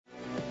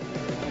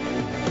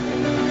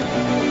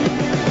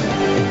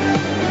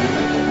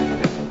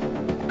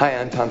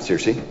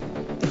Searcy.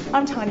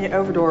 I'm Tanya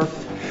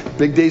Overdorf.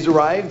 Big day's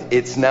arrived.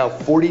 It's now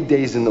 40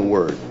 days in the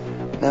Word.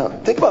 Now,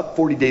 think about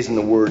 40 days in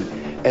the Word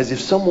as if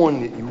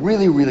someone that you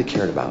really, really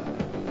cared about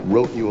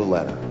wrote you a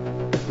letter.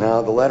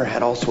 Now, the letter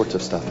had all sorts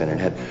of stuff in it. It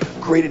had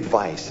great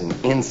advice and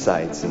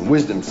insights and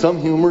wisdom, some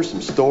humor,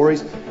 some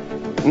stories.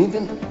 And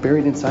even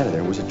buried inside of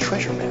there was a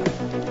treasure map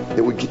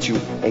that would get you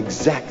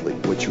exactly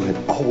what you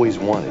had always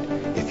wanted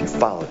if you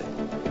followed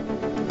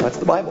it. That's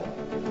the Bible.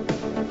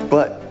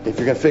 But if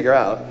you're going to figure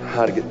out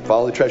how to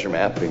follow the treasure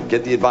map and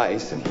get the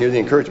advice and hear the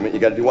encouragement, you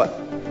got to do what?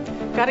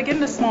 Got to get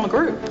in a small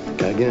group.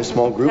 Got to get in a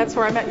small group. That's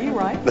where I met you,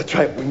 right? That's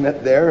right. We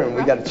met there, and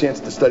we got a chance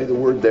to study the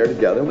Word there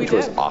together, which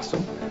was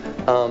awesome.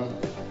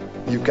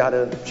 You've got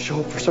to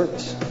show up for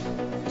service.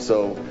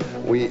 So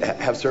we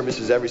have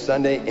services every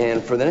Sunday,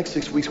 and for the next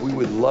 6 weeks, we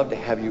would love to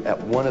have you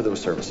at one of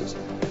those services.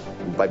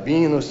 By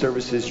being in those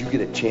services, you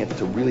get a chance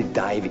to really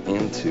dive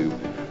into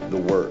the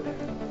Word.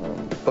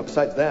 But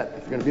besides that, if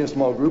you're going to be in a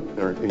small group,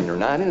 or you're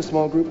not in a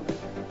small group,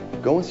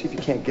 go and see if you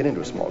can't get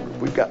into a small group.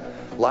 We've got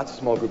lots of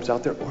small groups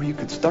out there, or you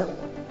could start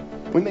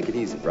one. We make it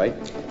easy, right?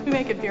 We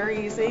make it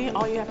very easy.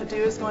 All you have to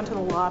do is go into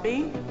the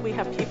lobby. We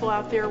have people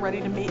out there ready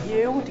to meet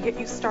you, to get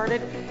you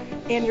started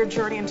in your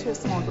journey into a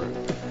small group.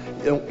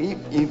 You know, we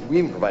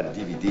even provide a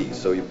DVD,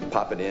 so you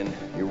pop it in,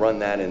 you run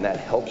that, and that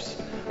helps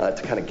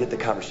to kind of get the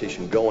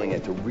conversation going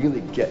and to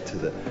really get to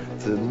the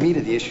meat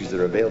of the issues that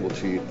are available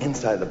to you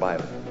inside the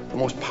Bible. The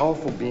most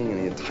powerful being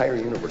in the entire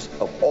universe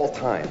of all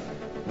time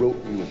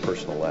wrote you a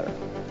personal letter.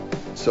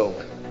 So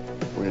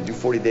we're going to do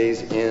 40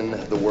 days in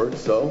the Word,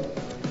 so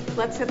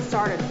let's get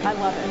started. I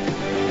love it.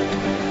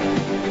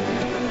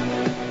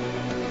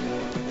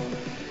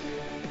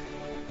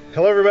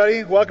 Hello,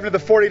 everybody. Welcome to the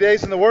 40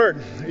 Days in the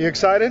Word. Are you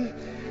excited?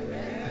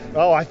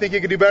 Oh, I think you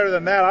can do better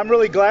than that. I'm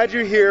really glad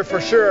you're here for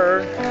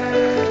sure.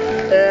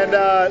 And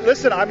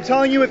listen, I'm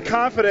telling you with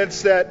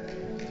confidence that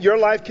your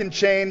life can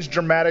change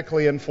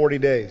dramatically in 40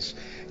 days.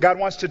 God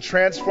wants to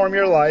transform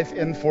your life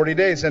in 40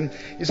 days. And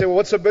you say, well,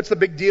 what's the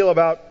big deal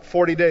about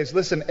 40 days?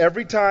 Listen,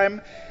 every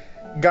time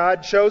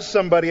God chose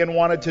somebody and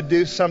wanted to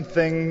do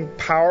something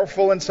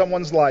powerful in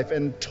someone's life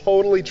and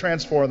totally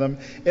transform them,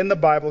 in the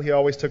Bible, he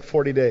always took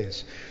 40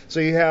 days. So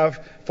you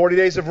have 40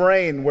 days of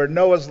rain where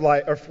Noah's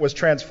life was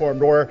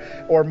transformed,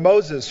 or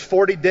Moses,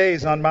 40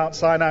 days on Mount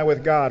Sinai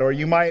with God. Or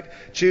you might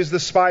choose the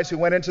spies who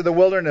went into the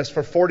wilderness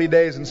for 40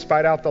 days and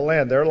spied out the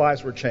land. Their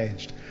lives were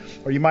changed.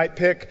 Or you might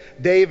pick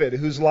David,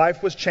 whose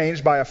life was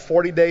changed by a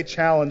 40-day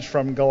challenge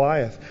from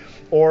Goliath.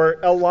 Or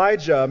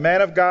Elijah, a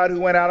man of God who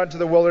went out into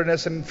the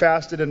wilderness and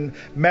fasted and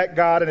met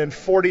God and in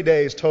 40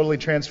 days totally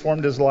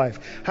transformed his life.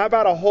 How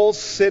about a whole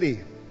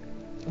city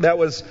that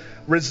was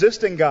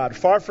resisting God,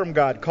 far from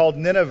God, called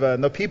Nineveh?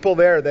 And the people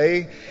there,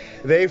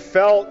 they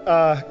felt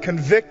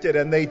convicted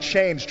and they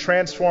changed,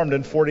 transformed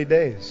in 40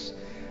 days.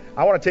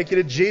 I want to take you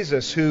to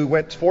Jesus, who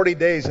went 40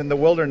 days in the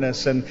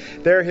wilderness, and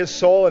there his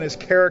soul and his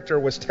character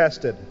was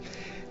tested.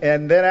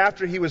 And then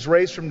after he was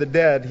raised from the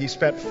dead, he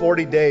spent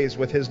 40 days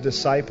with his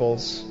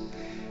disciples.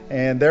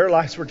 And their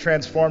lives were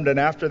transformed. And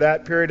after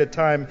that period of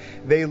time,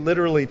 they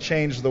literally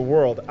changed the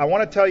world. I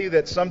want to tell you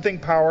that something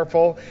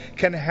powerful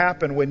can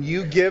happen when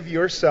you give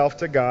yourself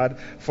to God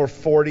for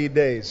 40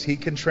 days. He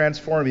can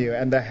transform you.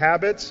 And the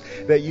habits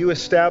that you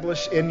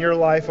establish in your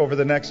life over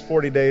the next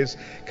 40 days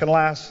can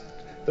last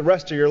the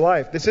rest of your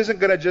life. This isn't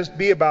going to just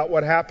be about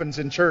what happens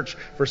in church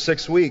for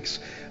 6 weeks.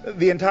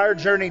 The entire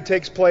journey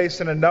takes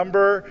place in a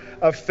number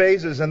of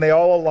phases, and they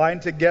all align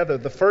together.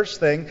 The first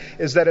thing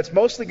is that it's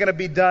mostly going to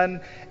be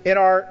done in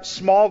our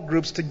small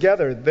groups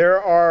together.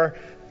 There are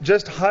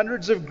just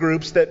hundreds of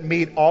groups that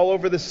meet all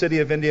over the city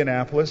of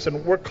Indianapolis,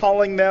 and we're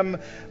calling them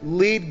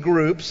lead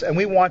groups, and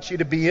we want you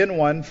to be in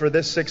one for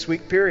this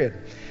 6-week period.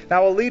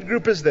 Now, a lead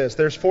group is this.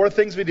 There's 4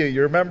 things we do.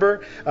 You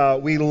remember,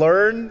 we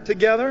learn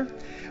together,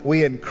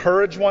 we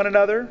encourage one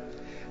another,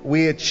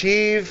 we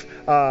achieve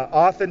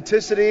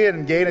authenticity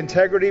and gain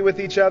integrity with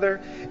each other,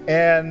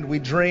 and we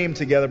dream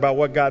together about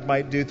what God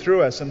might do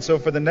through us. And so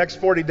for the next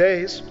 40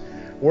 days,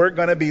 we're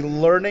going to be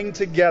learning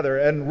together.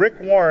 And Rick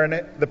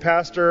Warren, the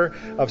pastor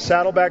of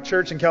Saddleback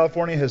Church in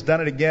California, has done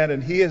it again,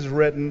 and he has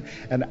written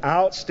an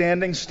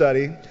outstanding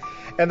study.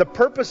 And the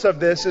purpose of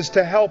this is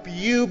to help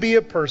you be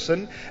a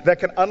person that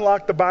can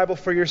unlock the Bible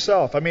for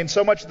yourself. I mean,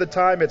 so much of the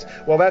time it's,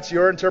 well, that's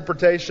your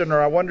interpretation,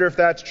 or I wonder if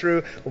that's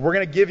true. But we're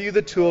going to give you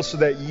the tools so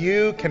that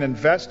you can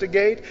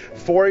investigate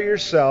for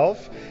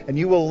yourself, and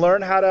you will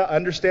learn how to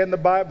understand the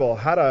Bible,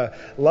 how to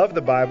love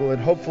the Bible,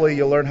 and hopefully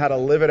you'll learn how to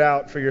live it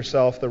out for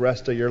yourself the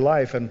rest of your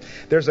life. And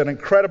there's an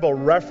incredible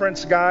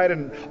reference guide,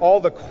 and all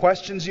the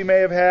questions you may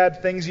have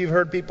had, things you've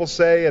heard people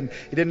say and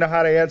you didn't know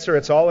how to answer,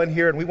 it's all in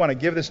here, and we want to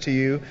give this to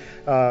you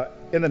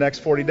in the next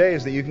 40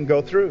 days that you can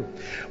go through.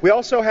 We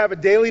also have a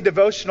daily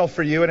devotional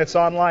for you, and it's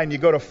online. You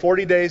go to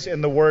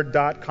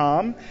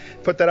 40daysintheword.com,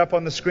 put that up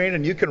on the screen,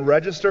 and you can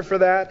register for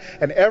that.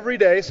 And every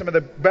day, some of the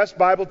best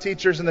Bible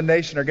teachers in the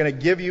nation are going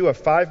to give you a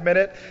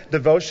 5-minute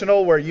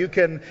devotional where you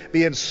can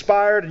be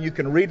inspired and you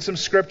can read some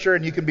scripture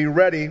and you can be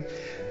ready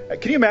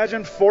Can you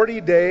imagine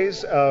 40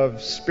 days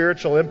of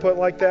spiritual input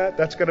like that?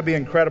 That's going to be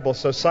incredible.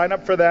 So sign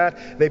up for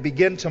that. They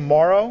begin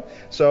tomorrow.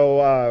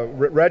 So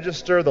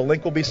register. The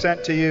link will be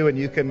sent to you, and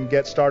you can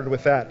get started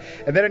with that.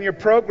 And then in your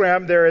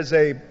program, there is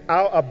a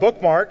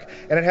bookmark,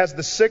 and it has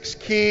the 6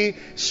 key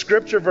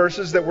scripture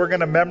verses that we're going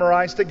to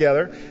memorize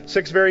together.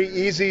 6 very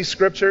easy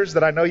scriptures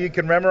that I know you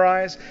can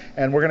memorize,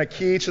 and we're going to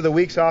key each of the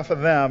weeks off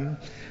of them.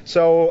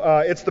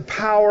 So it's the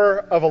power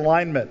of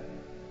alignment.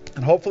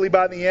 And hopefully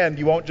by the end,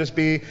 you won't just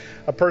be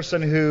a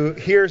person who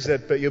hears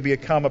it, but you'll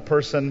become a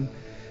person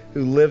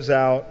who lives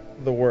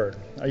out the Word.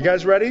 Are you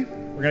guys ready?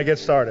 We're going to get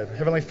started.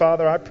 Heavenly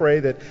Father, I pray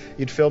that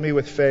you'd fill me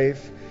with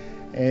faith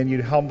and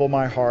you'd humble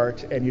my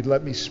heart and you'd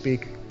let me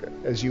speak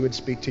as you would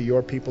speak to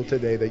your people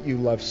today that you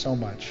love so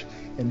much.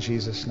 In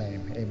Jesus'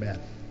 name, amen.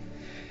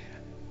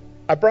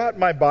 I brought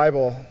my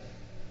Bible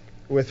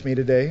with me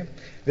today.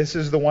 This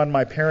is the one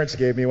my parents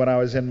gave me when I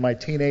was in my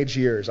teenage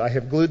years. I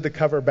have glued the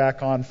cover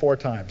back on 4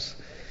 times.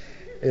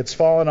 It's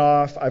fallen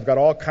off. I've got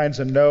all kinds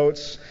of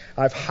notes.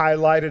 I've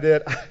highlighted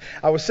it.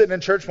 I was sitting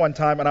in church one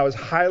time and I was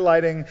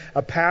highlighting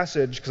a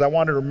passage because I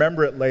wanted to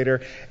remember it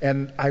later.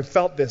 And I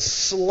felt this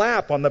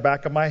slap on the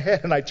back of my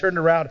head. And I turned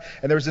around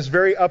and there was this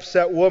very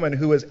upset woman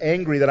who was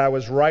angry that I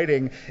was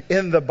writing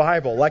in the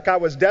Bible, like I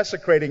was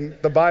desecrating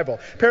the Bible.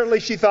 Apparently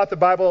she thought the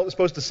Bible was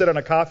supposed to sit on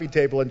a coffee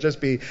table and just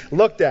be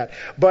looked at.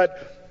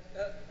 But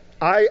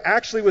I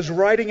actually was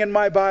writing in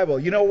my Bible.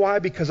 You know why?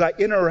 Because I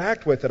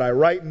interact with it. I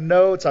write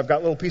notes. I've got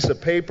a little piece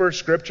of paper,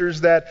 scriptures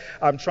that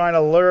I'm trying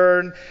to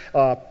learn,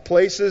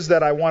 places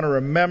that I want to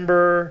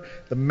remember,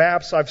 the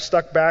maps I've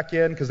stuck back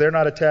in because they're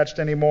not attached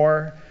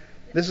anymore.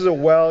 This is a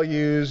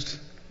well-used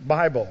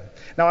Bible.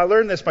 Now, I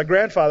learned this. My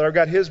grandfather, I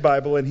got his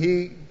Bible, and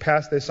he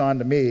passed this on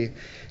to me.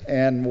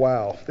 And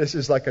wow, this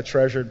is like a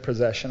treasured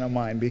possession of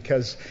mine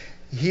because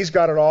he's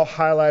got it all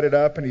highlighted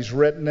up and he's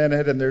written in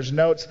it and there's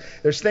notes.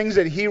 There's things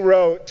that he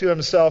wrote to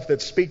himself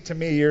that speak to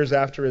me years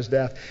after his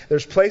death.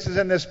 There's places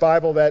in this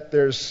Bible that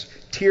there's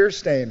tear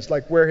stains,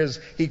 like where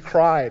he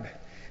cried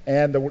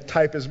and the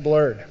type is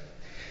blurred.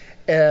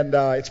 And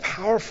it's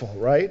powerful,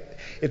 right?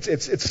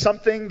 It's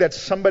something that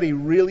somebody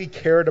really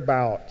cared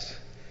about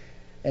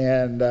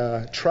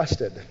and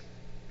trusted.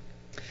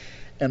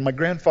 And my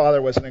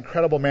grandfather was an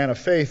incredible man of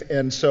faith.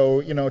 And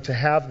so, to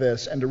have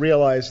this and to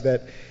realize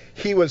that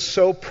he was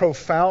so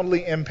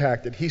profoundly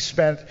impacted. He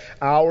spent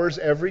hours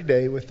every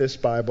day with this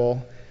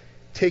Bible,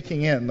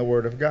 taking in the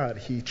Word of God.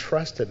 He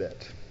trusted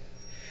it.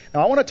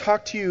 Now, I want to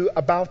talk to you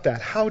about that.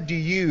 How do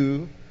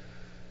you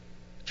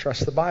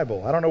trust the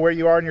Bible? I don't know where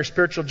you are in your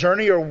spiritual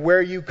journey or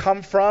where you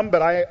come from,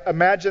 but I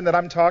imagine that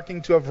I'm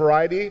talking to a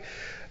variety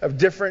of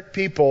different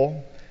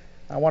people.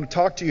 I want to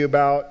talk to you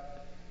about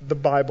the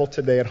Bible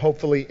today and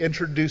hopefully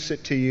introduce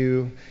it to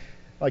you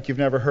like you've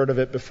never heard of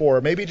it before.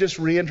 Maybe just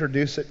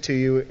reintroduce it to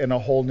you in a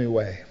whole new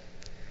way.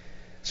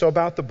 So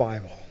about the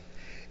Bible.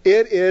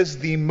 It is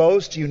the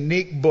most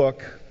unique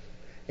book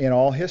in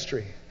all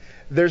history.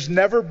 There's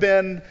never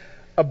been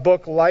a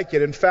book like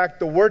it. In fact,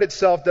 the word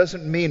itself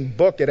doesn't mean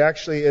book. It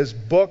actually is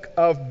book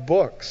of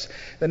books.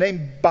 The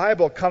name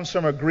Bible comes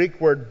from a Greek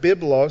word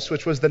biblos,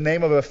 which was the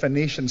name of a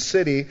Phoenician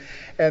city.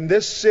 And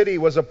this city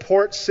was a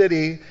port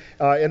city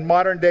in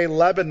modern-day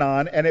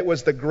Lebanon, and it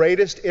was the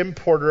greatest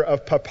importer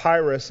of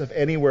papyrus of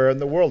anywhere in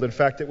the world. In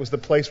fact, it was the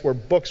place where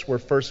books were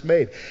first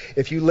made.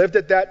 If you lived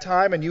at that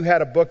time and you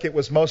had a book, it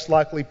was most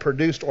likely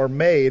produced or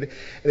made.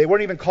 They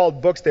weren't even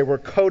called books. They were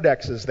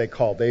codexes, they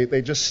called.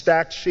 They just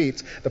stacked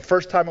sheets the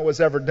first time it was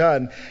ever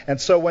done.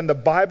 And so when the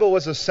Bible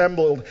was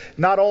assembled,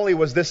 not only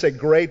was this a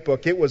great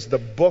book, it was the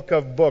book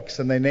of books,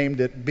 and they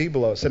named it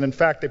Biblos. And in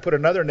fact, they put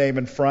another name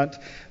in front,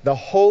 the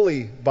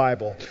Holy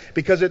Bible,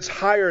 because it's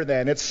higher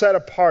than, it's set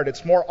apart,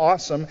 it's more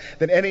awesome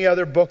than any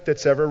other book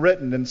that's ever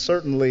written, and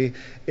certainly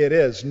it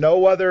is.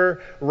 No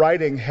other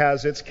writing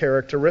has its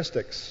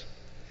characteristics.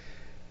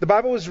 The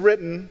Bible was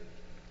written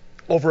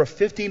over a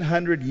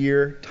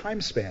 1,500-year time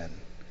span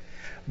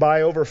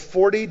by over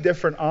 40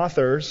 different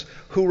authors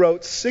who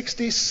wrote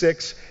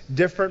 66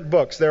 different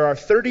books. There are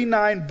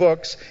 39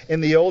 books in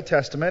the Old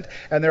Testament,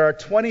 and there are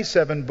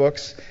 27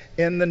 books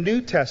in the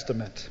New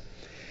Testament.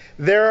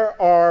 There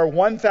are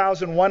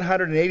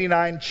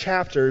 1,189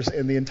 chapters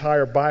in the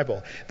entire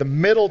Bible. The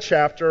middle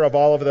chapter of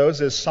all of those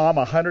is Psalm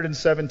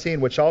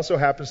 117, which also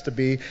happens to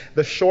be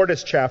the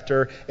shortest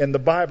chapter in the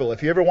Bible.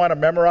 If you ever want to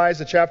memorize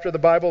a chapter of the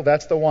Bible,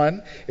 that's the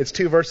one. It's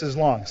 2 verses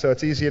long, so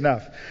it's easy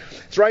enough.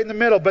 It's right in the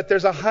middle, but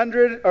there's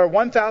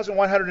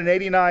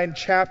 1,189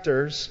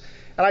 chapters.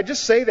 And I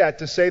just say that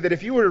to say that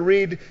if you were to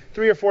read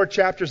 3 or 4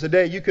 chapters a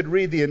day, you could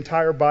read the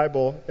entire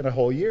Bible in a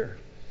whole year.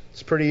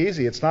 It's pretty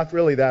easy. It's not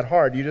really that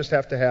hard. You just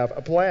have to have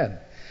a plan.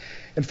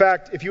 In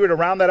fact, if you were to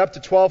round that up to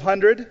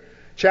 1,200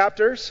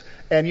 chapters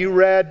and you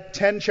read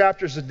 10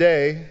 chapters a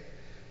day,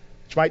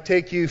 which might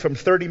take you from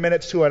 30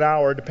 minutes to an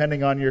hour,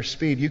 depending on your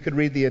speed, you could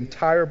read the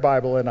entire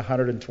Bible in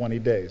 120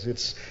 days.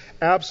 It's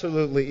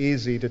absolutely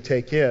easy to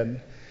take in.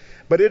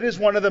 but it is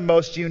one of the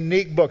most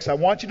unique books. I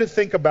want you to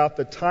think about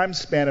the time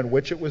span in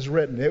which it was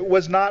written. It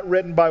was not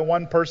written by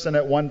one person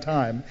at one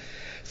time.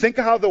 Think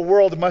of how the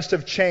world must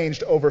have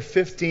changed over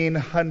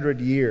 1,500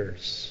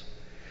 years.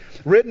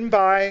 Written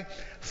by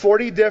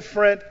 40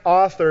 different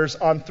authors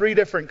on 3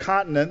 different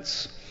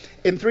continents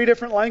in 3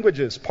 different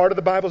languages. Part of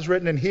the Bible is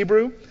written in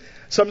Hebrew,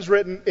 some is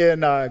written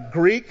in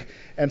Greek,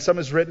 and some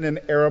is written in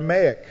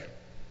Aramaic.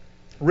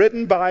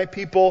 Written by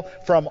people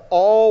from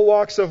all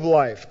walks of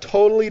life,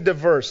 totally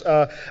diverse,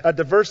 a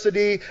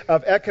diversity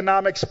of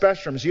economic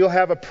spectrums. You'll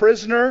have a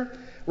prisoner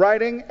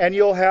writing, and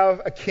you'll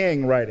have a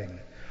king writing,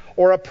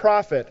 or a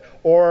prophet,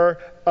 or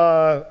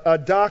a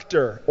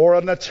doctor, or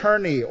an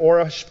attorney,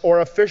 or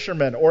a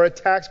fisherman, or a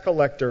tax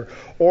collector,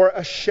 or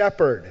a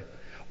shepherd,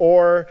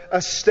 or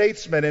a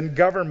statesman in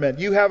government.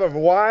 You have a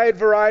wide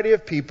variety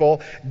of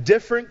people,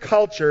 different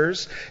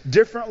cultures,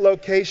 different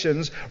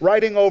locations,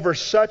 writing over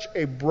such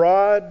a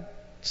broad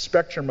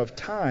spectrum of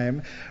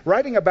time,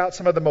 writing about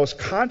some of the most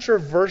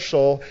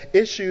controversial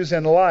issues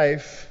in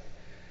life,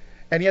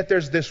 and yet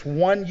there's this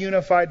one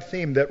unified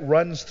theme that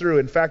runs through.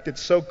 In fact, it's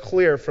so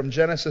clear from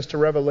Genesis to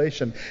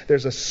Revelation.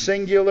 There's a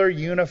singular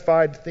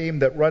unified theme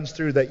that runs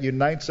through that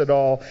unites it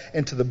all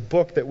into the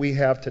book that we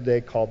have today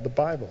called the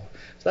Bible.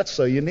 So that's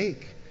so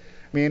unique.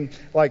 I mean,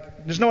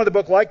 there's no other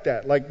book like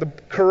that. Like the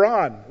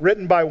Quran,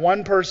 written by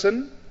one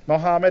person,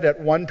 Muhammad, at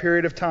one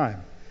period of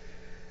time.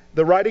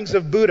 The writings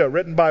of Buddha,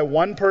 written by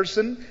one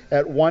person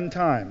at one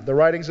time. The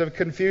writings of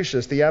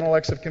Confucius, the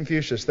Analects of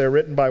Confucius, they're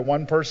written by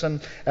one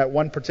person at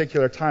one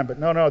particular time. But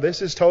no,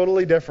 this is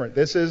totally different.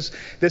 This is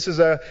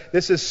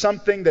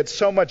something that's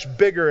so much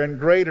bigger and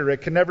greater. It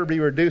can never be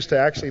reduced to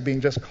actually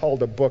being just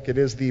called a book. It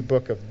is the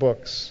book of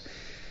books.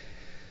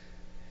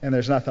 And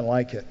there's nothing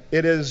like it.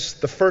 It is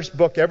the first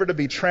book ever to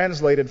be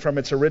translated from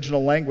its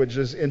original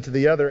languages into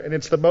the other, and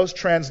it's the most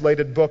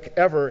translated book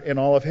ever in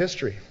all of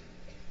history.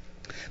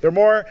 There are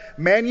more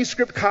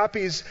manuscript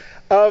copies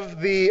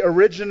of the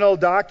original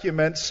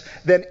documents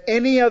than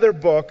any other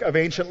book of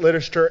ancient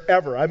literature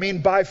ever. I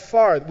mean, by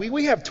far.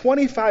 We have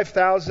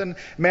 25,000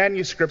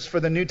 manuscripts for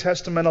the New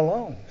Testament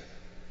alone.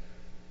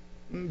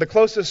 The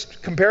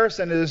closest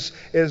comparison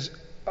is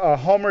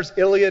Homer's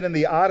Iliad and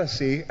the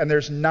Odyssey, and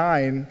there's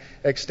 9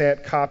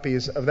 extant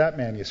copies of that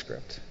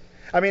manuscript.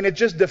 I mean, it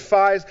just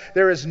defies.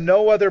 There is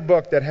no other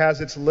book that has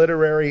its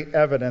literary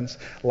evidence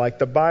like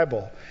the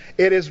Bible.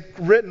 It is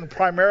written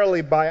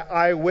primarily by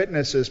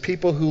eyewitnesses,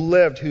 people who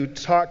lived, who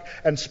talked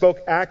and spoke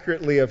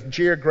accurately of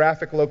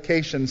geographic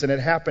locations, and it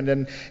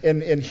happened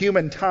in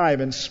human time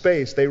and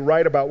space. They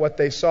write about what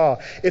they saw.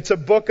 It's a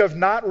book of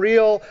not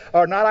real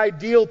or not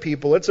ideal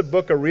people. It's a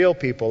book of real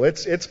people.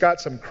 It's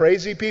got some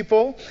crazy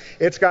people.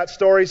 It's got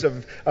stories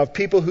of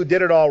people who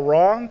did it all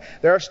wrong.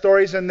 There are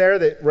stories in there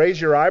that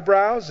raise your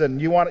eyebrows, and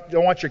you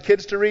don't want your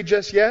kids to read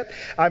just yet.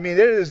 I mean,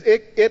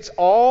 it's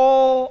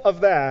all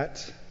of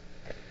that.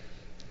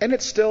 And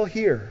it's still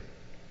here.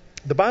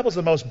 The Bible's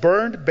the most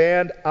burned,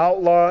 banned,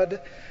 outlawed,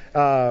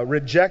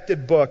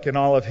 rejected book in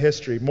all of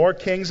history. More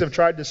kings have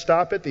tried to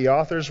stop it. The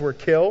authors were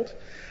killed.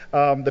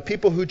 The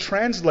people who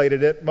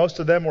translated it, most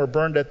of them were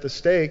burned at the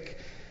stake.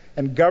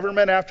 And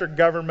government after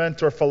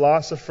government or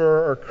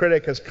philosopher or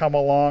critic has come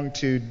along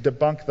to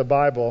debunk the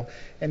Bible,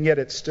 and yet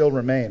it still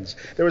remains.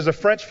 There was a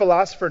French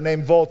philosopher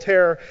named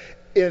Voltaire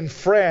in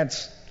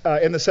France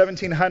in the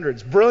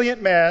 1700s.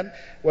 Brilliant man,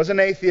 was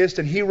an atheist,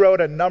 and he wrote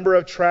a number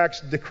of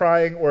tracts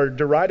decrying or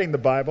deriding the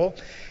Bible.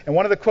 And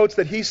one of the quotes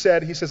that he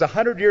says,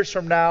 100 years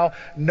from now,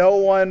 no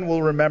one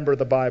will remember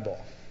the Bible.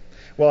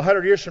 Well,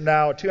 100 years from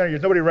now, 200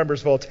 years, nobody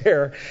remembers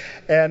Voltaire.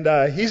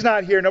 And he's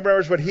not here. Nobody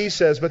remembers what he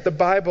says. But the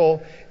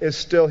Bible is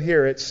still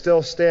here. It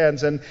still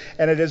stands. And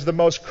it is the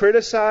most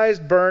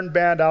criticized, burned,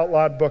 banned,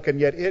 outlawed book. And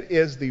yet it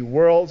is the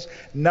world's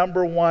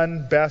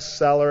 #1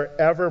 bestseller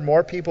ever.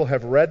 More people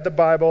have read the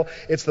Bible.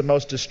 It's the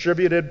most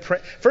distributed,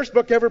 first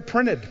book ever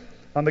printed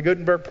on the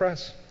Gutenberg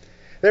press.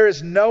 There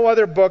is no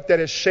other book that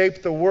has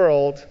shaped the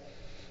world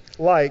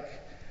like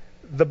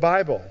the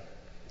Bible.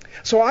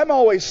 So I'm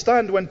always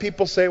stunned when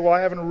people say, well,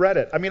 I haven't read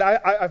it. I mean,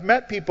 I've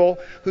met people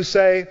who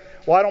say,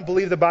 well, I don't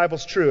believe the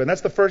Bible's true. And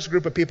that's the first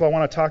group of people I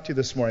want to talk to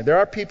this morning. There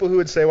are people who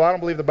would say, well, I don't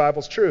believe the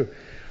Bible's true.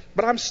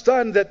 But I'm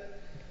stunned that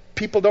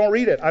people don't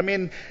read it. I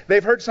mean,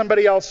 they've heard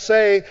somebody else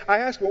say, I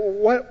ask,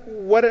 well,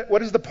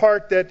 what is the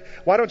part that,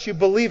 why don't you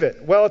believe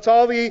it? Well, it's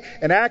all the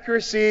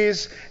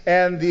inaccuracies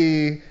and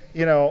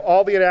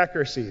all the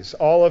inaccuracies,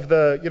 all of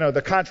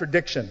the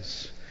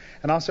contradictions.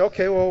 And I'll say,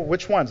 okay, well,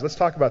 which ones? Let's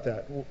talk about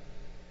that.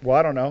 Well,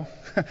 I don't know.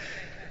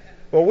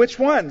 Well, which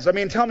ones? I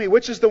mean, tell me,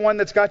 which is the one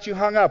that's got you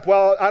hung up?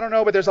 Well, I don't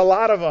know, but there's a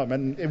lot of them.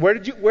 And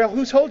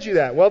who told you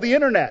that? Well, the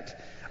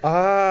internet.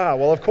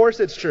 Well, of course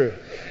it's true.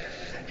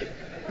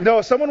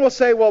 No, someone will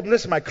say, well,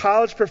 listen, my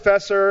college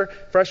professor,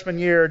 freshman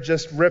year,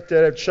 just ripped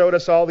it. It showed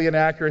us all the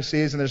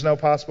inaccuracies, and there's no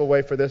possible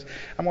way for this.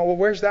 I'm like, well,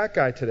 where's that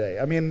guy today?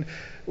 I mean,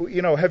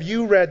 have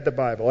you read the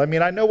Bible? I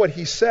mean, I know what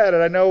he said,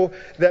 and I know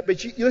that,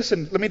 but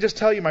listen, let me just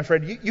tell you, my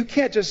friend, you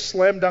can't just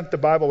slam dunk the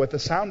Bible with a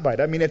soundbite.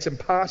 I mean, it's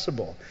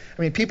impossible.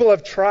 I mean, people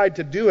have tried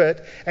to do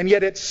it, and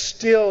yet it's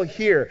still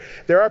here.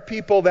 There are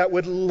people that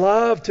would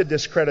love to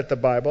discredit the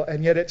Bible,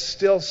 and yet it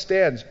still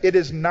stands. It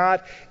is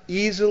not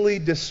easily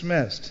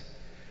dismissed.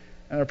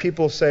 And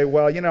people say,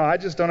 well, I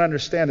just don't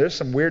understand. There's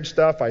some weird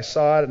stuff. I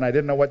saw it and I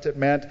didn't know what it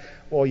meant.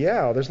 Well,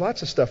 yeah, there's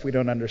lots of stuff we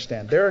don't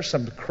understand. There are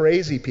some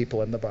crazy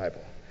people in the Bible.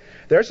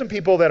 There are some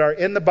people that are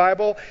in the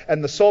Bible,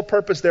 and the sole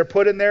purpose they're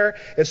put in there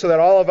is so that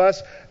all of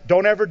us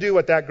don't ever do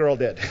what that girl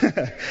did.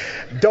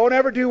 Don't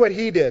ever do what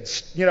he did.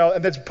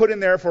 And that's put in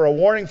there for a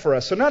warning for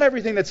us. So not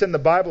everything that's in the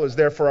Bible is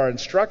there for our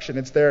instruction.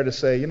 It's there to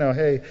say,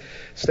 hey,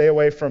 stay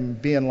away from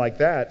being like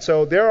that.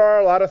 So there are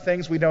a lot of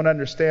things we don't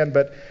understand,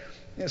 but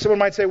someone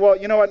might say, well,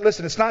 you know what,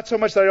 listen, it's not so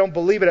much that I don't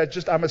believe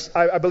it,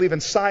 I believe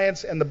in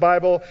science, and the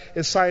Bible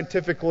is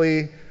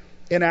scientifically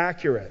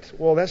inaccurate.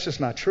 Well, that's just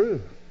not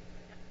true.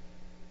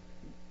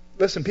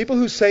 Listen, people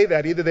who say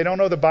that, either they don't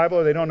know the Bible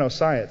or they don't know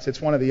science. It's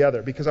one or the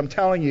other. Because I'm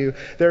telling you,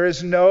 there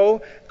is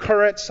no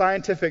current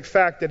scientific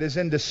fact that is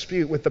in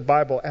dispute with the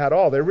Bible at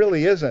all. There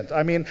really isn't.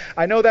 I mean,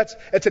 I know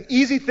it's an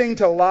easy thing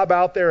to lob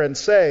out there and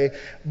say,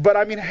 but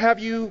I mean, have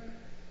you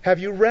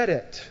read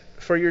it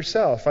for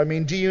yourself? I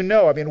mean, do you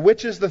know? I mean,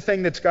 which is the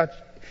thing that's got...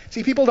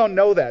 See, people don't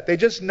know that. They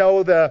just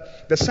know the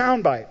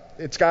soundbite.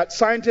 It's got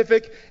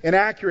scientific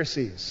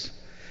inaccuracies.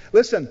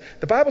 Listen,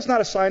 the Bible's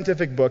not a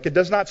scientific book. It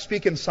does not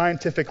speak in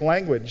scientific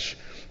language.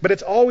 But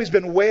it's always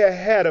been way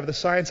ahead of the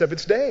science of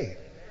its day.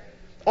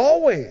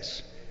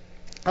 Always.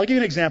 I'll give you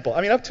an example. I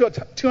mean, up to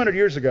 200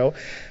 years ago,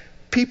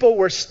 people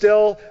were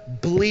still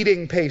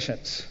bleeding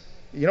patients.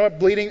 You know what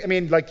bleeding? I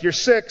mean, like you're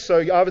sick, so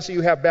obviously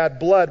you have bad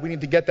blood. We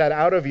need to get that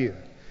out of you.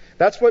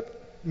 That's what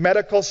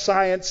medical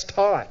science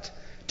taught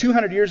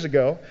 200 years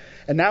ago.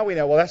 And now we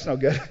know, well, that's no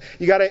good.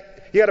 You got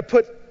to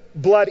put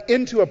blood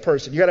into a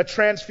person. You got to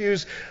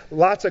transfuse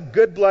lots of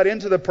good blood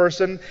into the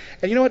person.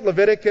 And you know what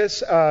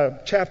Leviticus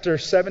chapter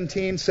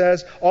 17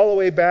 says all the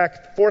way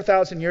back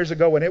 4,000 years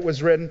ago when it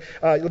was written?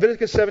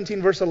 Leviticus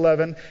 17 verse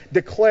 11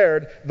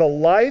 declared the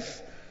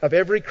life of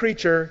every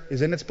creature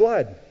is in its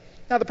blood.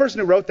 Now the person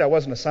who wrote that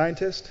wasn't a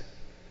scientist.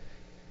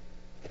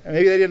 And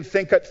maybe they didn't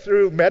think it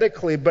through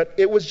medically, but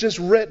it was just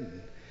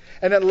written.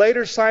 And then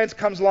later science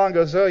comes along and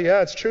goes, oh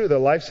yeah, it's true. The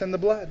life's in the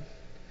blood.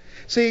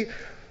 See,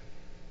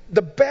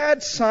 the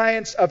bad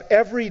science of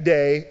every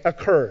day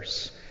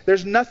occurs.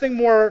 There's nothing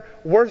more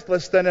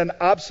worthless than an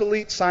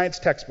obsolete science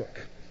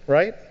textbook,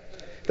 right?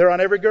 They're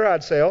on every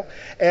garage sale.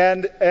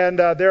 And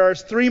there are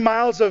 3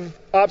 miles of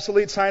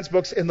obsolete science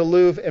books in the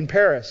Louvre in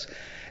Paris.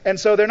 And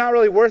so they're not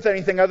really worth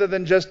anything other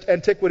than just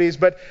antiquities.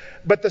 But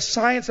the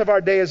science of our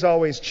day is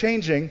always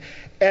changing.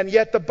 And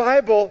yet the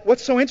Bible,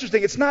 what's so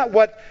interesting, it's not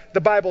what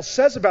the Bible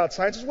says about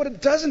science, it's what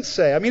it doesn't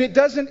say. I mean, it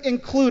doesn't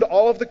include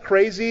all of the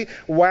crazy,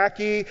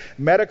 wacky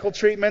medical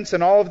treatments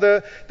and all of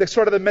the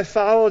sort of the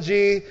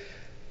mythology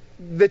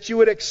that you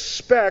would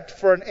expect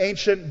for an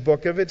ancient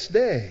book of its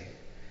day.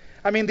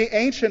 I mean, the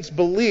ancients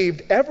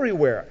believed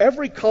everywhere,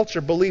 every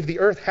culture believed the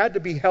earth had to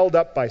be held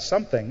up by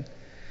something.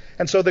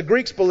 And so the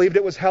Greeks believed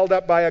it was held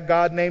up by a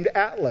god named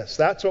Atlas.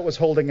 That's what was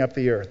holding up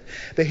the earth.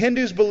 The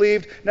Hindus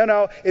believed,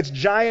 no, it's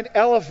giant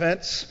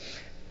elephants.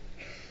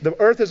 The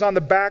earth is on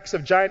the backs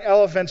of giant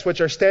elephants,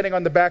 which are standing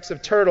on the backs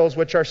of turtles,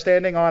 which are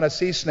standing on a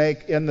sea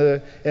snake in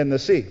the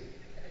sea.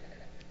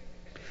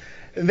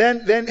 And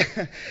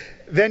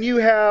then you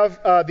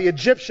have the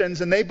Egyptians,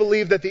 and they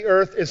believe that the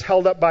earth is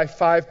held up by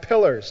 5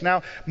 pillars.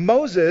 Now,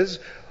 Moses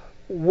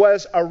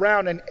was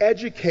around and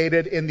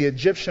educated in the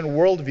Egyptian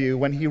worldview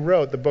when he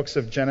wrote the books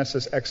of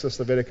Genesis, Exodus,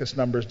 Leviticus,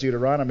 Numbers,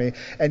 Deuteronomy,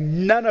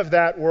 and none of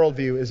that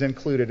worldview is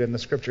included in the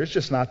Scripture. It's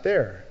just not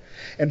there.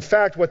 In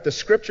fact, what the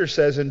Scripture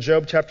says in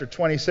Job chapter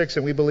 26,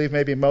 and we believe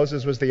maybe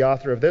Moses was the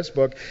author of this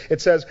book,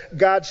 it says,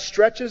 God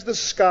stretches the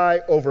sky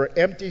over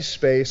empty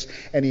space,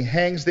 and he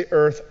hangs the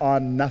earth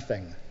on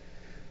nothing.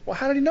 Well,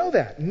 how did he know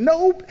that?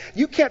 No,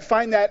 you can't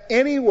find that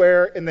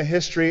anywhere in the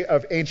history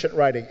of ancient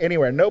writing.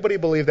 Anywhere. Nobody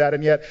believed that,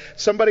 and yet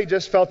somebody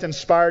just felt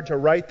inspired to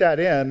write that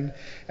in,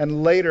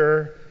 and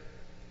later,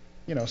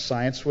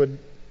 science would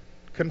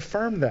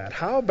confirm that.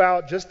 How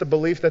about just the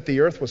belief that the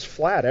earth was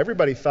flat?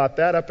 Everybody thought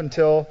that up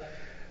until,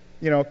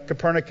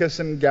 Copernicus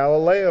and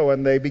Galileo,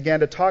 and they began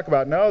to talk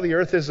about, no, the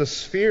earth is a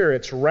sphere,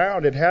 it's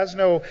round,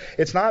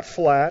 it's not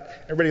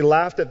flat. Everybody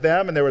laughed at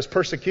them, and there was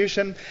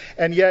persecution.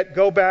 And yet,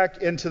 go back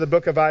into the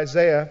book of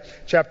Isaiah,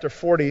 chapter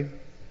 40,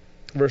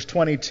 verse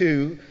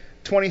 22,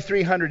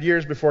 2,300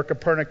 years before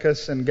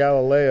Copernicus and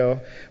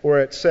Galileo, where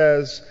it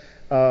says,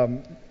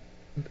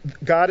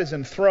 God is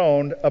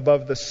enthroned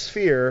above the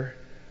sphere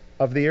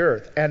of the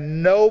earth.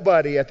 And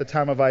nobody at the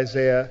time of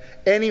Isaiah,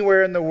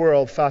 anywhere in the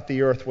world, thought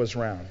the earth was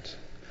round.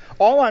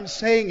 All I'm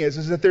saying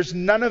is that there's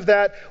none of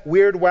that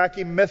weird,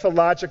 wacky,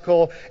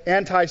 mythological,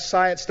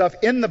 anti-science stuff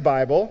in the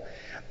Bible.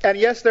 And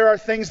yes, there are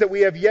things that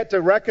we have yet to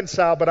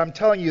reconcile, but I'm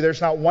telling you,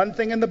 there's not one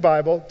thing in the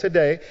Bible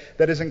today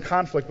that is in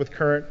conflict with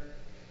current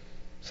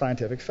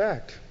scientific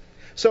fact.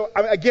 So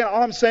again,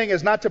 all I'm saying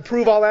is not to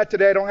prove all that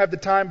today. I don't have the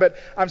time, but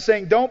I'm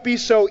saying don't be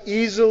so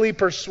easily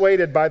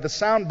persuaded by the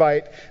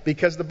soundbite,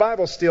 because the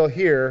Bible's still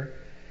here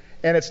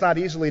and it's not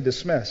easily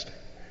dismissed.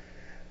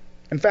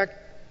 In fact,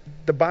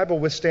 the Bible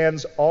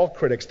withstands all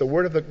critics. The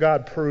Word of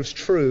God proves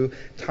true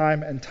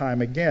time and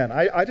time again.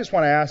 I just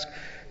want to ask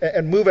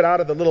and move it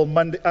out of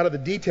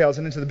the details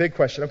and into the big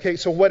question. Okay,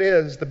 so what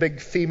is the big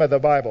theme of the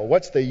Bible?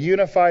 What's the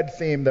unified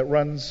theme that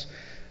runs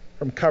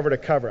from cover to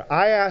cover?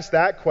 I ask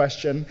that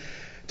question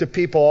to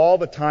people all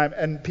the time,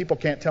 and people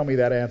can't tell me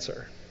that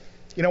answer.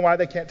 You know why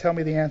they can't tell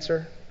me the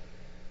answer?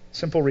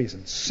 Simple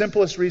reason.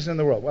 Simplest reason in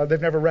the world. Well, they've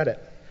never read it.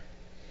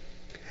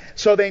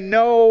 So they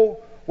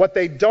know what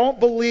they don't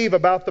believe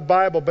about the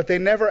Bible, but they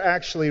never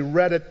actually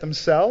read it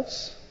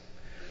themselves.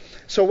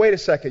 So wait a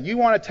second. You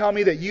want to tell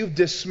me that you've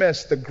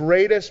dismissed the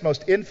greatest,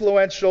 most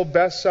influential,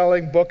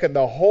 best-selling book in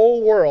the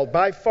whole world,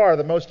 by far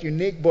the most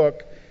unique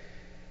book,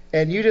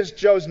 and you just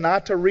chose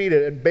not to read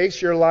it and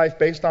base your life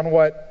based on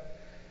what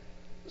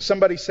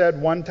somebody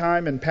said one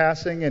time in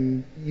passing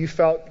and you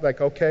felt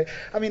like, okay.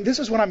 I mean, this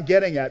is what I'm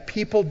getting at.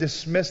 People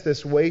dismiss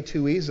this way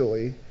too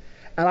easily.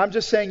 And I'm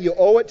just saying you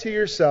owe it to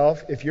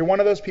yourself. If you're one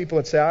of those people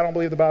that say, I don't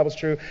believe the Bible's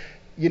true,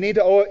 you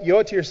owe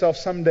it to yourself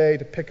someday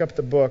to pick up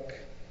the book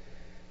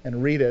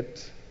and read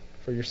it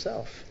for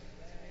yourself.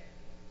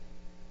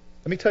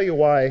 Let me tell you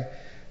why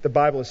the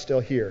Bible is still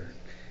here.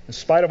 In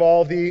spite of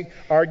all the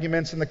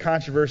arguments and the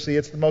controversy,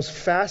 it's the most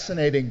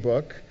fascinating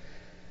book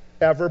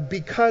ever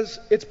because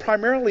it's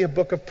primarily a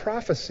book of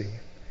prophecy.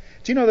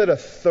 Do you know that a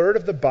third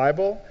of the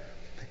Bible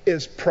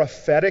is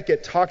prophetic?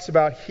 It talks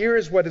about here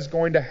is what is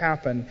going to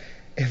happen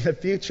in the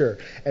future.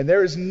 And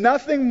there is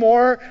nothing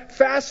more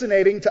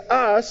fascinating to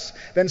us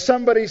than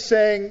somebody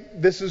saying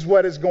this is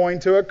what is going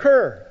to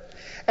occur.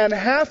 And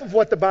half of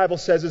what the Bible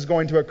says is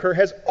going to occur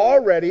has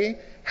already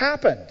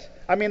happened.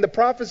 I mean, the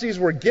prophecies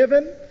were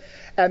given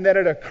and then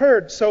it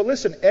occurred. So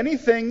listen,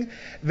 anything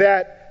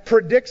that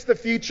predicts the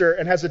future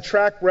and has a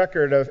track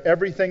record of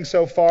everything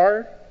so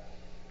far,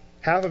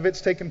 half of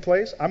it's taken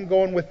place, I'm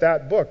going with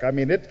that book. I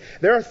mean,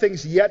 there are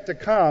things yet to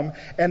come,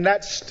 and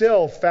that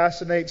still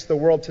fascinates the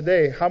world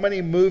today. How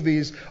many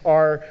movies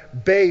are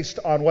based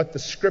on what the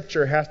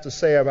Scripture has to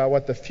say about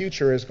what the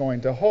future is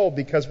going to hold,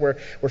 because we're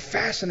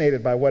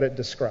fascinated by what it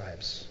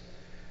describes.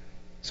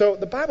 So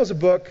the Bible's a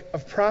book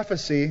of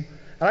prophecy,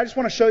 and I just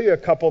want to show you a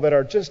couple that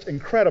are just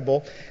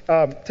incredible.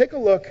 Take a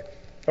look,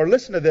 or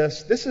listen to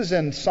this. This is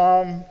in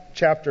Psalm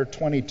chapter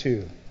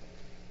 22.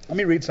 Let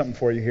me read something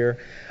for you here.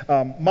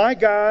 My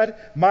God,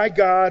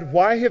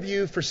 why have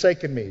you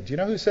forsaken me? Do you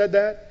know who said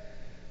that?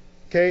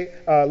 Okay,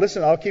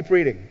 listen, I'll keep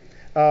reading.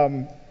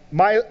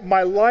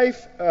 My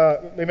life,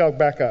 maybe I'll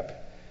back up.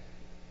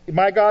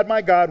 My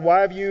God,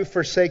 why have you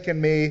forsaken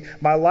me?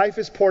 My life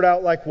is poured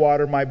out like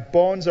water. My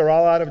bones are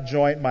all out of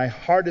joint. My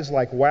heart is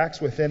like wax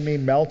within me,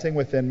 melting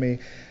within me.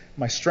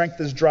 My strength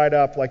is dried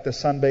up like the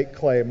sun-baked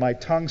clay. My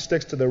tongue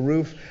sticks to the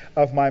roof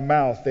of my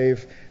mouth.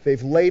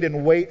 They've laid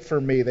in wait for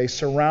me. They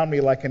surround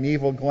me like an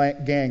evil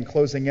gang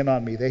closing in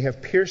on me. They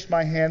have pierced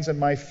my hands and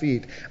my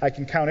feet. I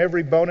can count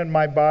every bone in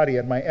my body,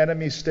 and my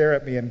enemies stare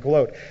at me and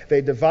gloat.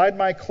 They divide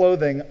my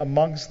clothing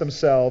amongst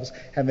themselves,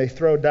 and they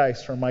throw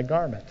dice for my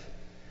garment.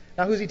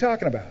 Now, who's he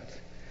talking about?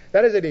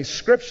 That is a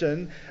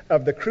description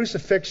of the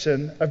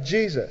crucifixion of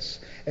Jesus.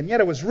 And yet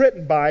it was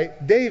written by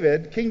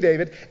David, King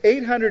David,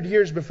 800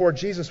 years before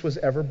Jesus was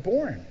ever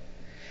born.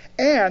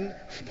 And,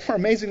 more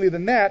amazingly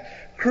than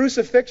that,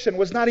 crucifixion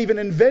was not even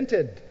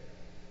invented.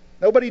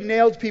 Nobody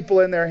nailed people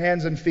in their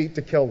hands and feet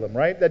to kill them,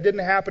 right? That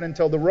didn't happen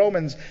until the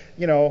Romans,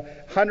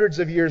 hundreds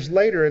of years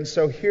later. And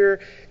so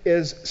here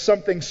is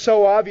something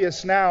so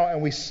obvious now,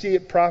 and we see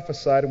it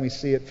prophesied and we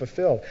see it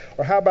fulfilled.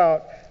 Or how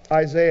about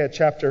Isaiah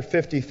chapter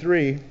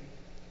 53,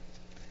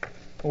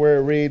 where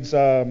it reads,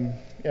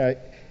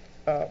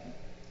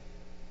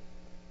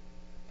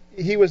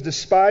 he was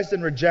despised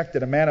and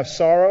rejected, a man of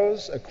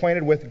sorrows,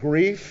 acquainted with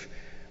grief.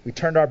 We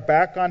turned our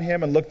back on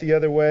him and looked the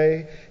other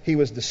way. He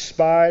was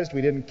despised.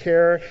 We didn't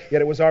care.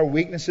 Yet it was our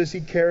weaknesses he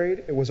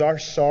carried. It was our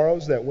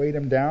sorrows that weighed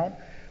him down.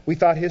 We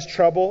thought his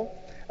trouble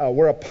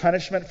were a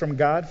punishment from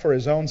God for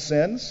his own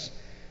sins.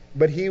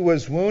 But he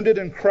was wounded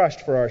and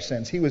crushed for our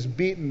sins. He was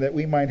beaten that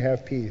we might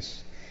have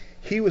peace.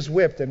 He was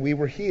whipped and we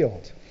were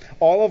healed.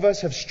 All of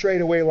us have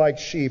strayed away like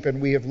sheep,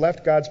 and we have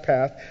left God's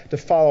path to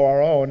follow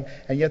our own,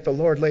 and yet the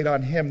Lord laid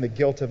on him the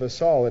guilt of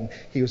us all. And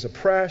he was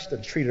oppressed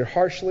and treated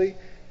harshly,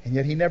 and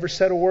yet he never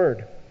said a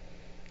word.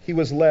 He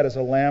was led as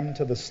a lamb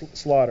to the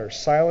slaughter,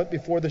 silent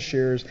before the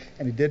shearers,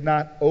 and he did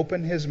not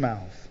open his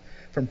mouth.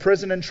 From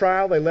prison and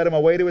trial they led him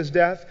away to his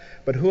death,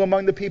 but who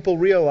among the people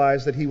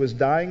realized that he was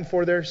dying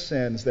for their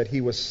sins, that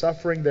he was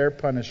suffering their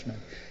punishment?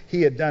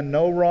 He had done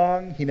no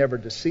wrong. He never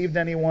deceived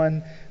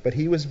anyone, but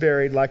he was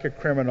buried like a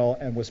criminal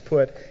and was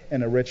put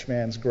in a rich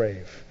man's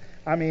grave.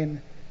 I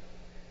mean,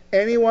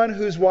 anyone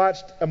who's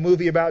watched a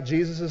movie about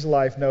Jesus'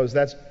 life knows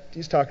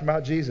he's talking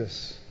about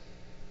Jesus.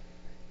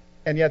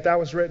 And yet that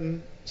was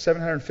written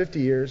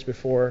 750 years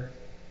before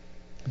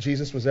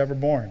Jesus was ever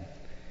born.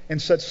 In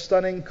such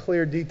stunning,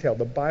 clear detail.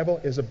 The Bible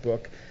is a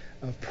book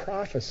of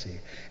prophecy.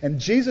 And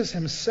Jesus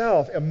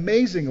himself,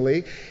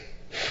 amazingly,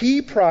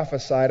 he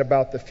prophesied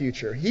about the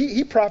future.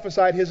 He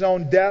prophesied his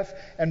own death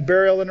and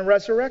burial and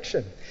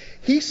resurrection.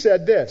 He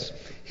said this.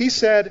 He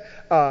said,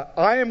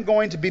 I am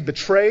going to be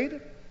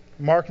betrayed,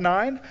 Mark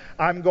 9.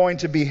 I'm going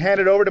to be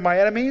handed over to my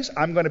enemies.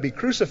 I'm going to be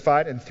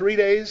crucified. And 3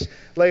 days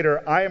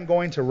later, I am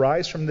going to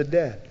rise from the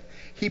dead.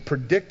 He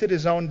predicted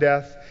his own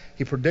death.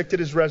 He predicted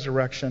his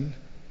resurrection.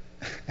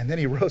 And then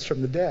he rose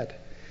from the dead.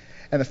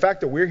 And the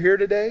fact that we're here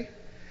today,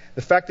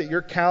 the fact that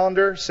your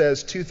calendar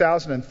says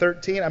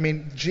 2013, I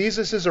mean,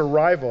 Jesus'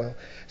 arrival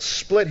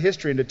split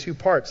history into two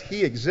parts.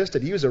 He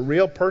existed. He was a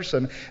real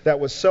person that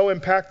was so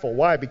impactful.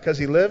 Why? Because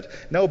he lived?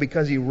 No,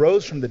 because he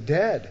rose from the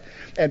dead.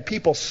 And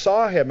people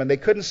saw him, and they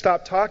couldn't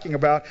stop talking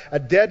about a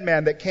dead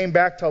man that came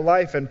back to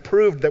life and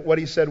proved that what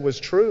he said was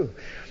true.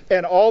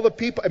 And all the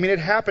people, I mean, it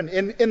happened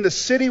in the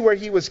city where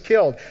he was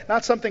killed,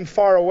 not something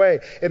far away.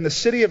 In the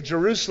city of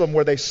Jerusalem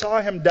where they saw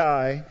him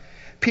die,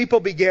 people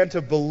began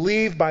to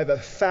believe by the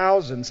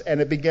thousands, and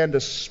it began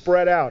to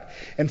spread out.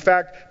 In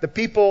fact, the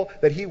people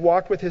that he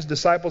walked with, his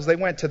disciples, they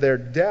went to their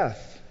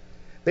death.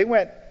 They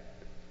went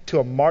to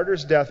a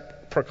martyr's death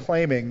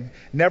proclaiming,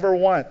 never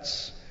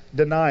once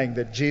denying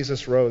that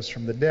Jesus rose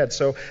from the dead.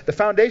 So the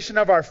foundation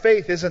of our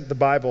faith isn't the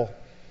Bible.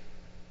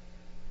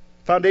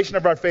 Foundation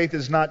of our faith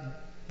is not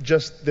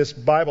just this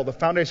Bible. The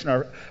foundation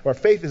of our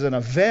faith is an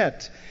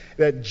event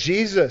that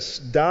Jesus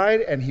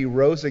died and he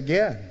rose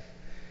again.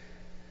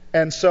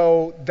 And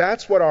so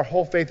that's what our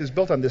whole faith is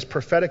built on, this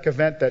prophetic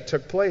event that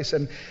took place.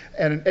 And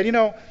you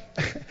know,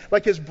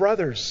 like his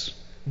brothers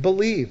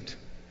believed.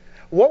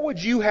 What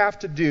would you have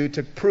to do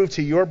to prove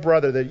to your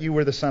brother that you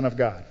were the Son of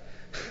God?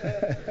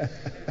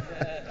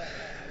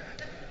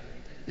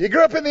 You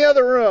grew up in the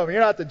other room.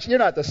 You're not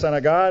the Son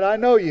of God. I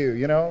know you,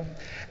 you know.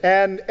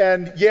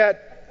 And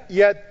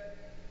yet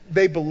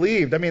they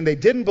believed. I mean, they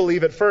didn't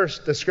believe at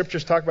first. The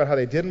scriptures talk about how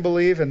they didn't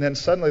believe, and then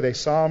suddenly they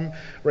saw him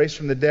raised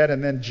from the dead.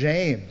 And then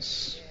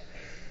James,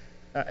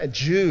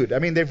 Jude. I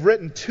mean, they've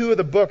written two of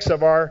the books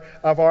of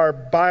our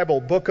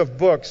Bible, book of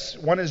books.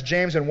 One is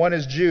James and one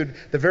is Jude,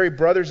 the very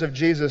brothers of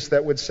Jesus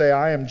that would say,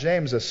 I am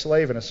James, a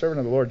slave and a servant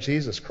of the Lord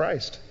Jesus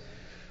Christ.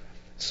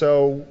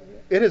 So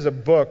it is a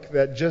book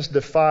that just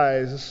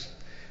defies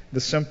the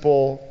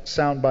simple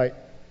soundbite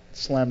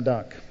slam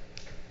dunk.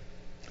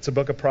 It's a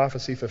book of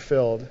prophecy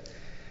fulfilled.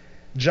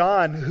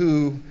 John,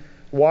 who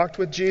walked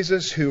with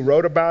Jesus, who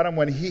wrote about him,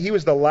 when he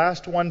was the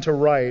last one to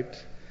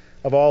write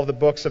of all the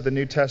books of the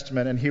New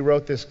Testament, and he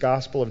wrote this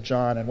Gospel of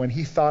John. And when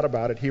he thought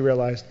about it, he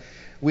realized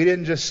we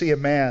didn't just see a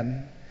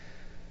man,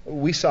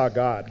 we saw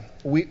God.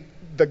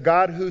 The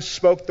God who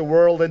spoke the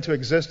world into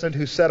existence,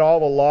 who set all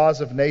the laws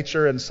of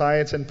nature and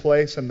science in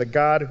place, and the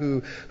God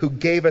who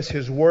gave us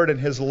his word and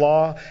his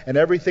law and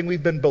everything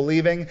we've been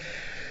believing.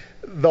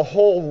 The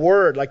whole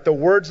word, like the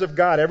words of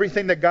God,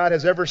 everything that God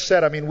has ever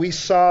said. I mean, we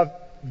saw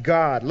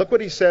God. Look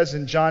what he says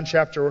in John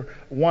chapter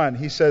 1.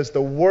 He says,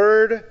 the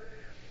Word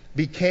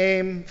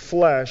became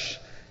flesh.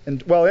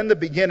 And, well, in the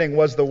beginning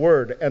was the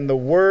Word. And the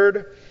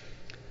Word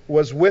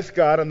was with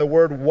God, and the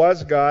Word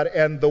was God.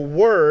 And the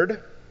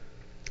Word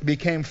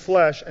became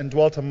flesh and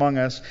dwelt among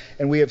us.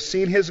 And we have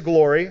seen his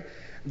glory,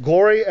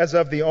 glory as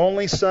of the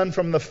only Son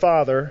from the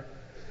Father,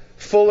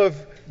 full of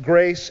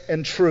grace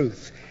and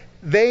truth.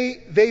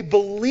 They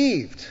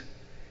believed.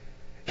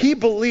 He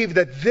believed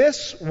that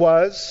this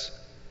was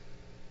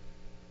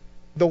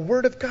the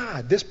Word of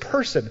God, this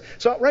person.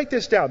 So write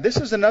this down. This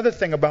is another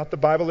thing about the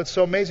Bible that's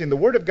so amazing. The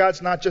Word of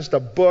God's not just a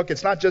book.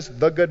 It's not just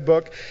the good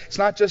book. It's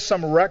not just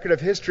some record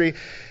of history.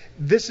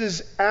 This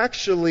is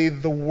actually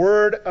the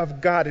Word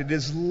of God. It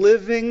is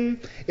living.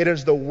 It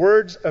is the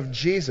words of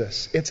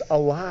Jesus. It's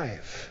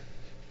alive.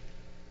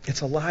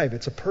 It's alive.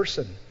 It's a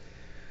person.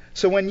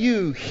 So when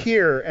you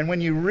hear and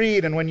when you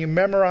read and when you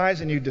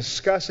memorize and you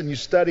discuss and you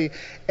study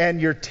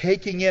and you're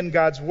taking in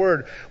God's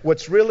Word,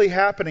 what's really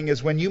happening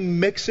is when you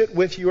mix it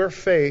with your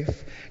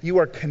faith, you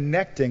are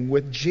connecting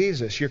with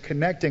Jesus. You're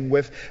connecting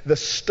with the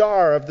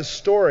star of the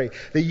story.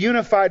 The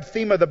unified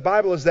theme of the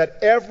Bible is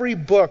that every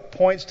book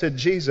points to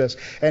Jesus,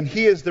 and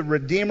he is the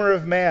Redeemer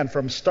of man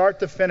from start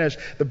to finish.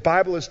 The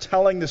Bible is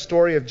telling the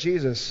story of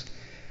Jesus.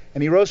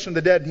 And he rose from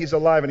the dead and he's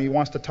alive and he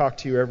wants to talk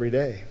to you every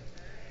day.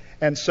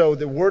 And so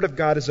the Word of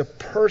God is a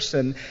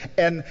person.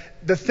 And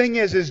the thing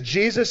is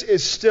Jesus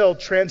is still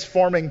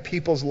transforming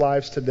people's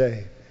lives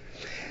today.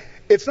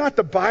 It's not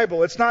the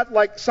Bible. It's not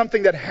like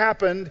something that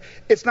happened.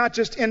 It's not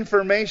just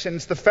information.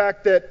 It's the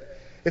fact that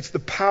it's the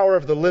power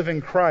of the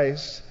living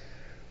Christ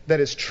that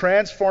is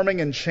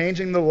transforming and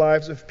changing the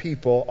lives of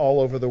people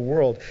all over the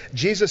world.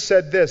 Jesus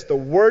said this, the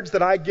words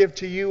that I give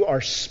to you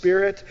are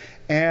spirit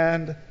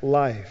and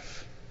life.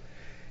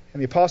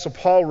 And the Apostle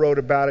Paul wrote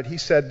about it. He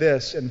said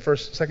this in 2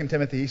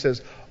 Timothy. He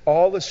says,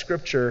 all the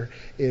Scripture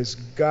is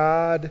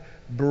God-breathed.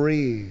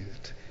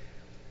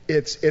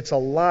 It's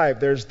alive.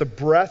 There's the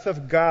breath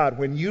of God.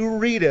 When you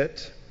read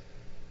it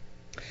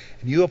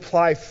and you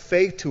apply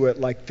faith to it,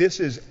 like this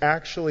is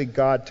actually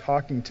God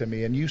talking to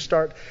me, and you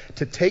start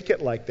to take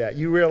it like that,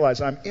 you realize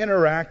I'm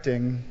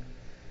interacting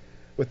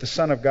with the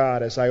Son of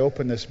God as I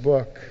open this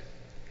book.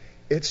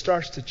 it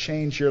starts to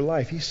change your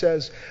life. He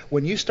says,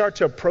 when you start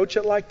to approach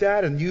it like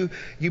that, and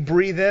you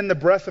breathe in the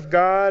breath of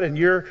God, and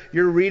you're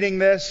reading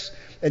this,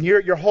 and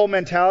your whole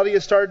mentality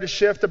has started to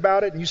shift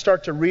about it, and you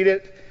start to read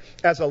it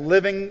as a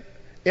living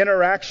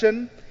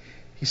interaction,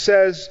 he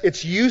says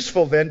it's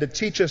useful then to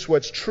teach us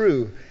what's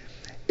true.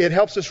 It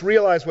helps us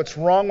realize what's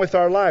wrong with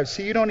our lives.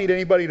 See, you don't need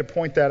anybody to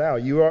point that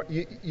out.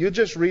 You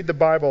just read the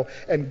Bible,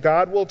 and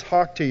God will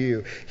talk to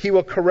you. He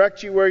will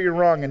correct you where you're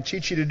wrong and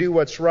teach you to do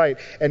what's right.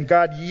 And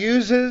God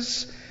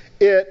uses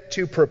it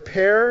to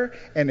prepare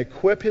and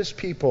equip His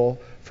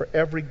people for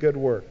every good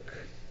work.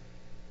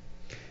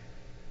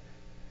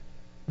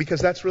 Because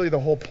that's really the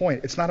whole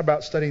point. It's not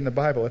about studying the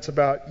Bible. It's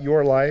about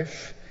your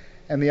life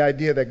and the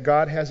idea that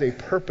God has a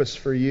purpose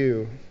for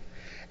you,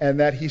 and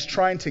that He's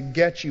trying to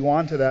get you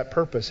onto that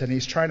purpose, and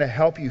He's trying to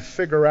help you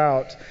figure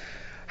out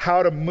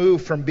how to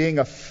move from being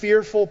a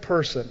fearful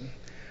person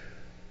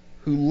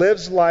who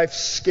lives life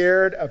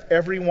scared of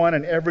everyone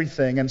and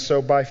everything, and so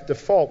by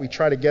default we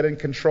try to get in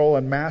control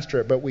and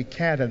master it, but we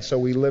can't, and so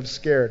we live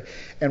scared.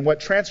 And what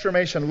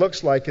transformation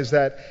looks like is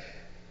that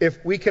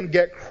if we can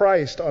get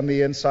Christ on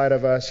the inside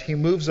of us, He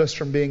moves us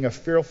from being a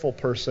fearful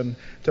person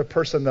to a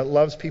person that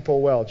loves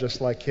people well,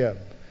 just like Him,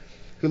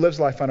 who lives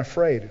life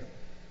unafraid.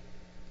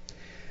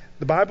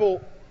 The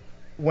Bible,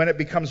 when it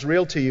becomes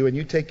real to you and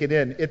you take it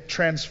in, it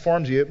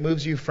transforms you. It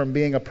moves you from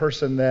being a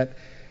person that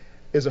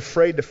is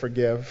afraid to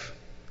forgive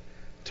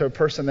to a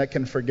person that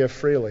can forgive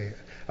freely.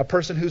 A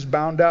person who's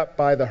bound up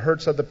by the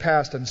hurts of the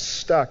past and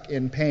stuck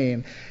in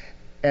pain,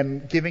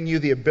 and giving you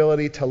the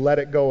ability to let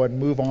it go and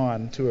move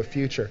on to a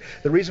future.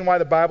 The reason why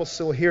the Bible's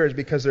still here is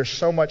because there's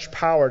so much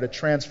power to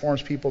transform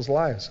people's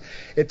lives.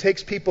 It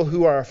takes people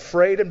who are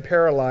afraid and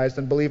paralyzed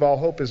and believe all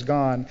hope is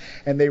gone,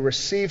 and they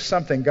receive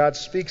something. God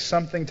speaks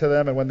something to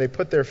them, and when they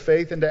put their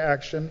faith into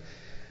action,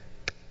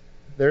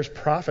 there's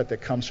profit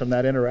that comes from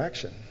that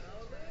interaction.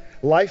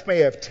 Life may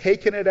have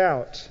taken it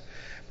out,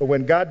 but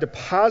when God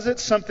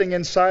deposits something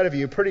inside of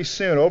you, pretty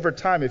soon, over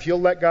time, if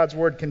you'll let God's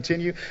Word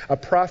continue, a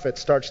profit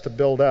starts to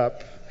build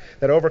up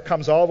that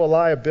overcomes all the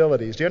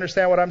liabilities. Do you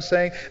understand what I'm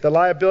saying? The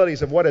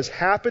liabilities of what has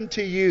happened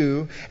to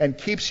you and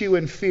keeps you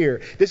in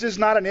fear. This is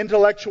not an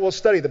intellectual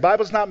study. The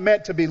Bible's not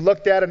meant to be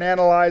looked at and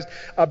analyzed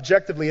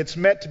objectively. It's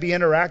meant to be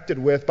interacted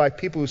with by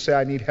people who say,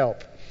 I need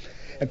help.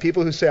 And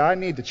people who say, I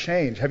need to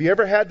change. Have you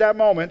ever had that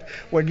moment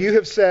when you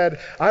have said,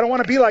 I don't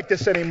want to be like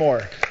this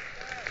anymore?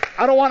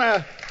 I don't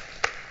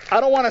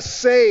want to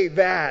say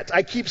that.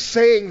 I keep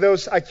saying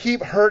those. I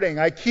keep hurting.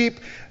 I keep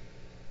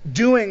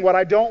doing what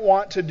I don't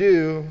want to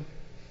do.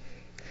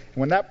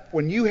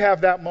 When you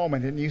have that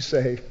moment and you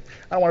say,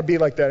 I don't want to be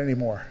like that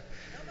anymore,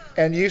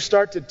 and you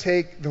start to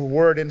take the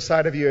Word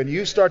inside of you and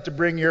you start to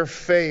bring your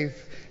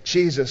faith,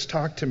 Jesus,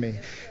 talk to me.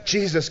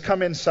 Jesus,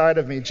 come inside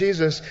of me.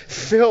 Jesus,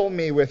 fill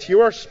me with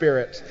your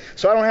Spirit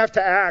so I don't have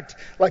to act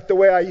like the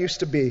way I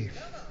used to be.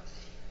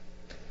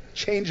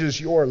 Changes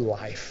your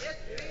life.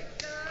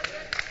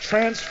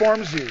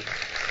 Transforms you.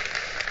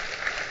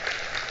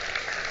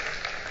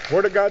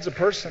 Word of God's a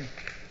person,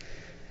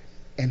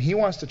 and He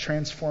wants to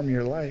transform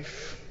your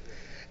life.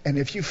 And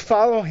if you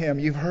follow Him,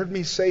 you've heard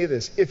me say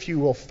this, if you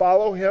will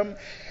follow Him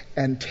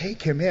and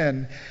take Him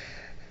in,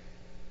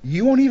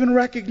 you won't even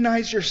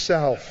recognize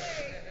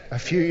yourself a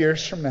few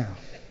years from now.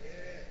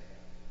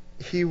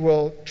 He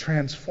will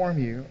transform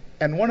you.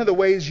 And one of the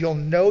ways you'll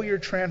know you're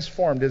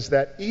transformed is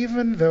that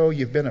even though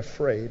you've been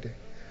afraid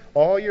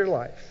all your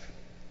life,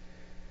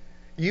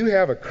 you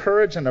have a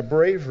courage and a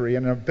bravery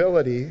and an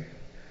ability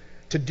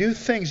to do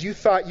things you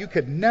thought you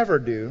could never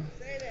do.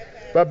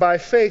 But by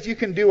faith, you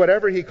can do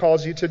whatever He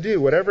calls you to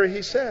do, whatever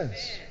He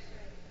says.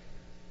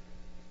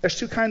 There's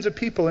two kinds of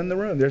people in the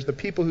room. There's the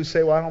people who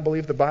say, well, I don't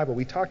believe the Bible.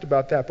 We talked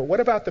about that. But what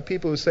about the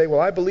people who say, well,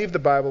 I believe the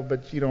Bible,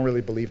 but you don't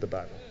really believe the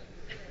Bible?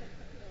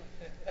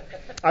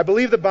 I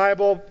believe the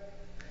Bible,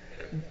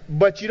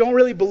 but you don't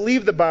really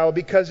believe the Bible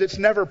because it's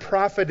never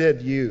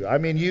profited you. I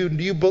mean,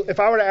 if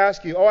I were to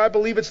ask you, I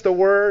believe it's the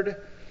Word,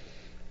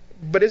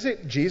 but is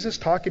it Jesus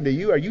talking to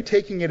you? Are you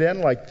taking it in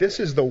like this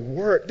is the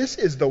Word? This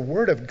is the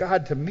Word of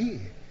God to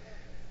me.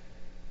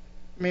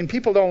 I mean,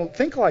 people don't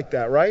think like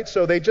that, right?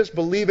 So they just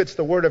believe it's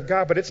the Word of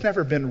God, but it's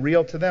never been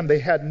real to them. They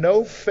had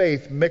no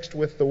faith mixed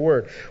with the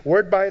Word.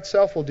 Word by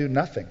itself will do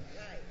nothing.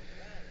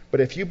 But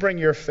if you bring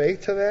your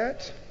faith to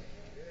that,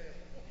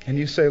 and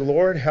you say,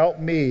 Lord, help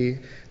me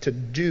to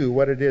do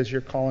what it is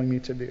you're calling me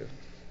to do,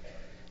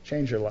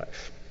 change your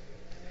life.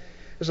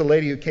 There's a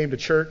lady who came to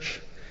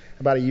church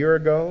about a year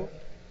ago,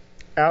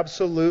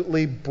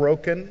 absolutely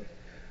broken,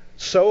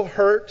 so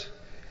hurt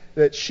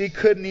that she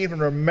couldn't even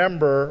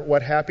remember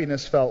what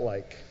happiness felt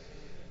like.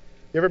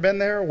 You ever been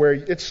there where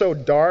it's so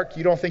dark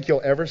you don't think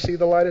you'll ever see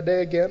the light of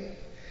day again?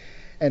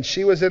 And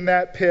she was in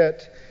that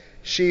pit.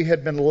 She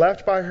had been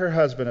left by her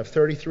husband of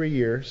 33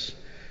 years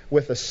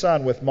with a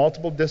son with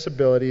multiple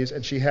disabilities,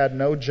 and she had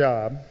no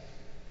job.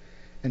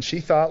 And she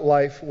thought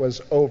life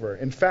was over.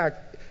 In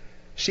fact,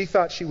 she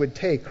thought she would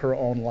take her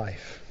own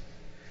life.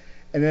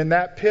 And in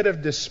that pit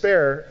of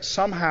despair,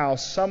 somehow,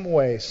 some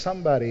way,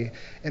 somebody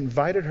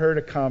invited her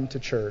to come to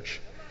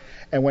church.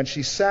 And when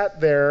she sat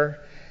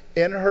there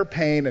in her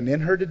pain and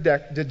in her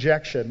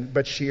dejection,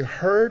 but she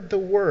heard the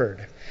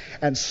word.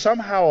 And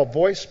somehow a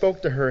voice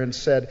spoke to her and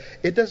said,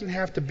 it doesn't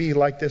have to be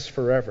like this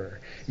forever.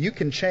 You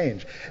can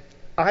change.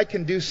 I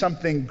can do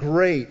something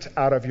great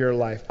out of your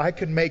life. I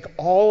can make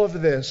all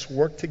of this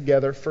work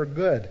together for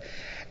good.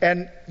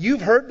 And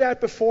you've heard that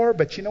before,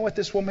 but you know what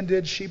this woman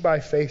did? She, by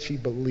faith, she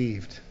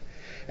believed.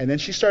 And then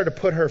she started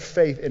to put her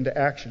faith into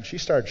action. She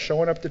started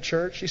showing up to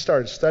church. She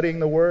started studying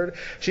the Word.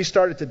 She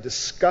started to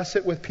discuss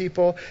it with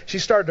people. She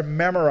started to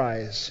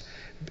memorize.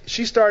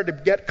 She started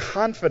to get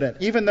confident.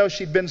 Even though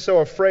she'd been so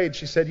afraid,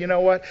 she said, you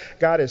know what?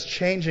 God is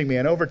changing me.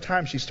 And over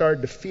time, she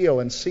started to feel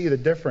and see the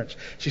difference.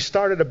 She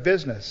started a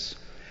business,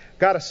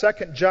 got a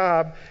second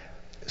job,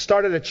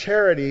 started a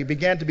charity,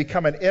 began to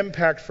become an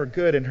impact for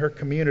good in her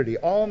community,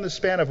 all in the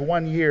span of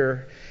 1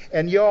 year.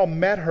 And you all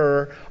met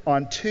her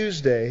on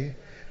Tuesday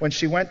when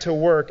she went to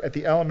work at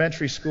the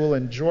elementary school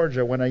in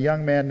Georgia, when a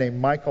young man named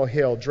Michael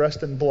Hill,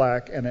 dressed in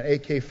black and an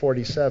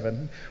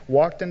AK-47,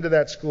 walked into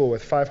that school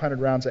with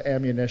 500 rounds of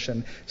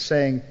ammunition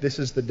saying, this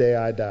is the day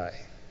I die,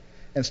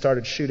 and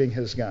started shooting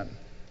his gun.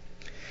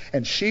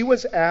 And she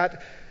was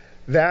at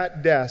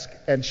that desk,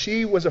 and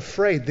she was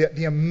afraid.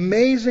 The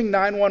amazing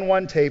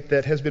 911 tape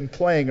that has been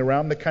playing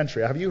around the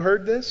country. Have you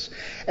heard this?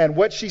 And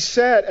what she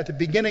said at the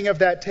beginning of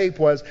that tape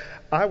was,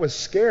 I was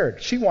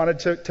scared. She wanted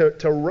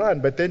to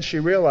run, but then she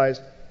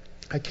realized,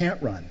 I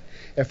can't run.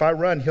 If I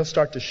run, he'll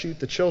start to shoot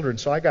the children,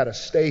 so I got to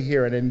stay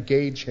here and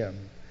engage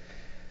him.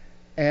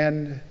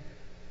 And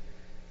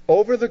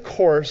over the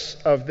course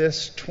of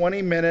this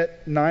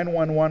 20-minute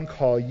 911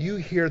 call, you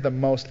hear the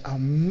most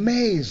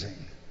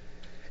amazing,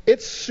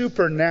 it's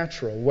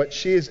supernatural what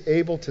she is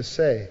able to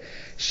say.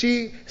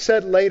 She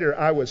said later,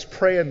 I was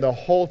praying the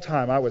whole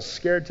time. I was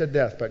scared to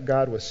death, but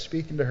God was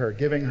speaking to her,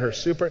 giving her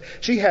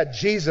she had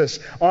Jesus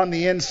on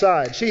the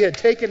inside. She had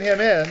taken him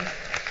in.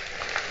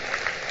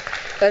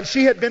 And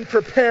she had been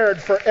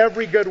prepared for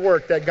every good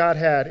work that God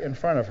had in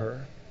front of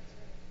her.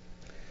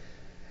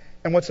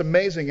 And what's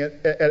amazing,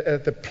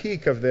 at the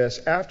peak of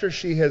this, after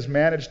she has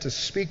managed to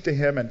speak to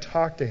him and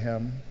talk to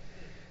him,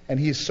 and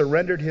he's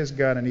surrendered his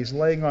gun and he's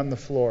laying on the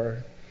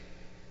floor,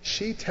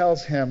 she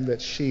tells him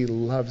that she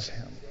loves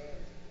him.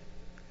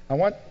 I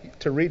want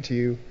to read to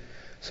you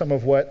some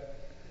of what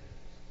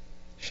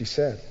she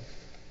said.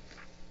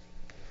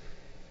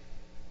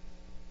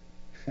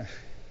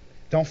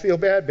 Don't feel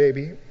bad,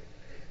 baby.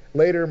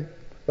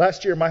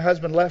 Last year, my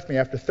husband left me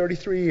after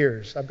 33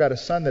 years. I've got a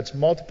son that's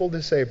multiple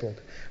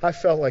disabled. I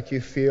felt like you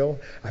feel.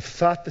 I've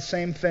thought the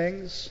same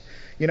things.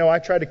 You know, I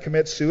tried to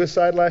commit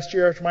suicide last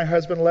year after my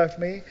husband left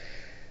me.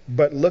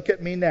 But look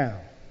at me now.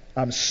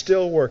 I'm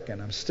still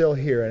working. I'm still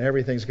here, and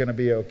everything's going to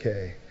be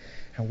okay.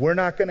 And we're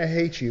not going to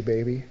hate you,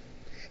 baby.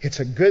 It's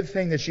a good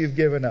thing that you've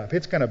given up.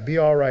 It's going to be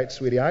all right,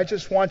 sweetie. I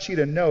just want you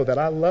to know that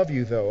I love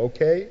you, though,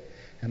 okay?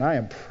 And I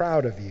am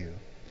proud of you.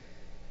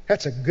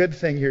 That's a good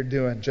thing you're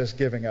doing, just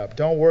giving up.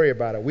 Don't worry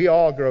about it. We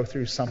all go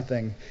through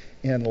something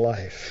in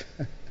life.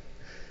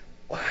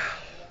 Wow.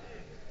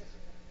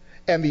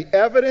 And the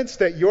evidence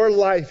that your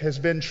life has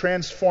been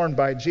transformed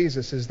by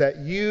Jesus is that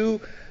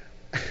you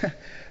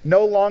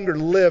no longer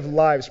live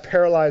lives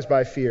paralyzed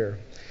by fear,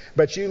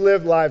 but you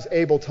live lives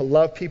able to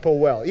love people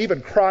well, even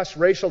cross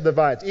racial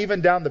divides, even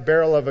down the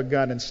barrel of a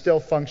gun, and still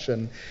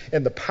function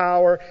in the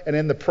power and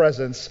in the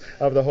presence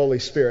of the Holy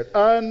Spirit.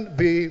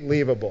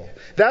 Unbelievable.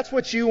 That's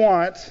what you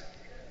want.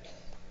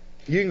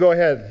 You can go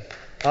ahead.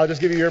 I'll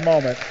just give you your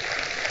moment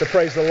to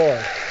praise the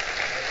Lord.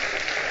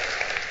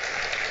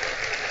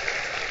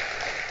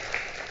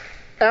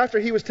 After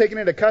he was taken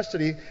into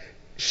custody,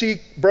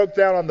 she broke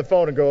down on the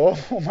phone and go,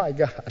 oh my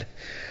God,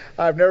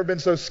 I've never been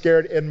so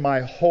scared in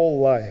my whole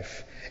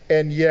life.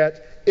 And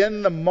yet,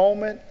 in the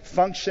moment,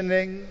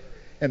 functioning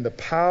in the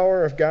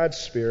power of God's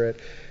Spirit,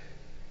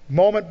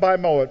 moment by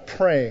moment,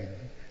 praying,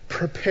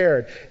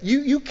 prepared.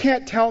 You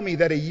can't tell me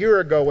that a year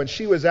ago when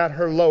she was at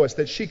her lowest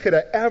that she could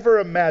have ever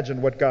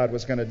imagined what God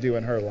was going to do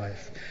in her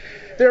life.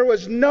 There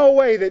was no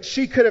way that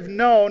she could have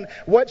known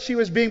what she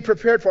was being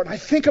prepared for. And I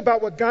think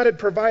about what God had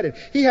provided.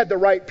 He had the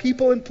right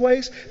people in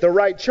place, the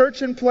right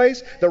church in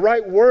place, the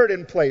right word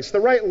in place,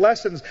 the right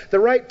lessons, the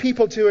right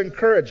people to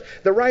encourage,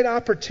 the right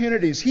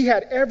opportunities. He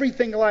had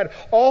everything aligned.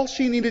 All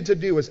she needed to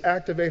do was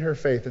activate her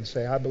faith and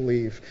say, I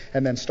believe,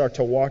 and then start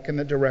to walk in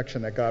the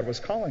direction that God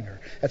was calling her.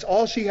 That's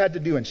all she had to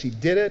do, and she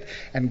did it,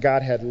 and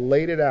God had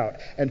laid it out.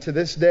 And to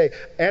this day,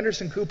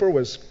 Anderson Cooper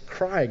was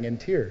crying in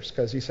tears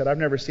because he said, I've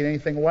never seen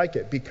anything like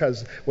it,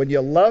 because when you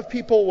love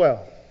people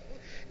well,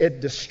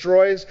 it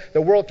destroys.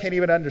 The world can't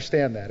even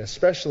understand that,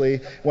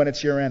 especially when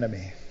it's your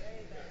enemy.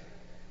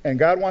 And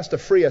God wants to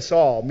free us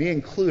all, me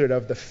included,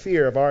 of the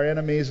fear of our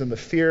enemies and the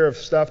fear of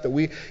stuff that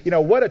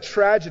what a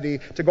tragedy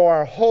to go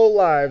our whole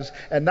lives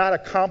and not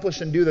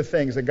accomplish and do the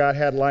things that God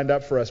had lined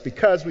up for us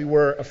because we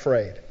were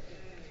afraid.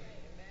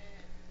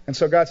 And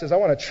so God says, I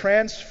want to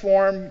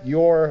transform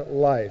your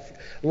life.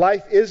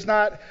 Life is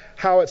not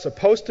how it's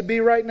supposed to be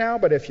right now,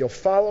 but if you'll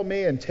follow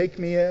me and take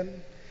me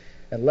in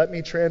and let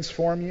me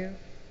transform you,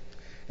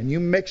 and you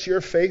mix your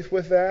faith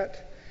with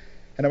that,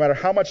 And no matter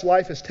how much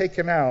life is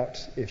taken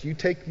out, if you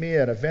take me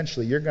in,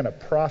 eventually you're going to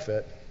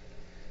profit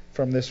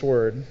from this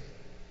word,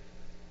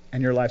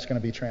 and your life's going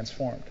to be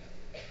transformed.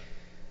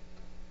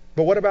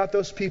 But what about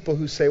those people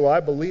who say, well,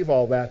 I believe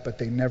all that, but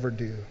they never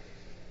do?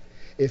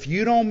 If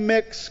you don't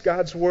mix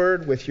God's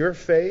word with your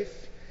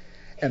faith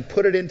and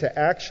put it into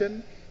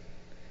action,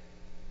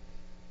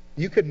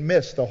 you could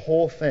miss the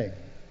whole thing.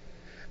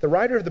 The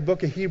writer of the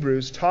book of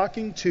Hebrews,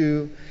 talking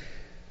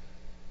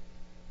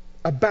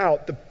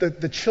about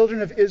the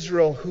children of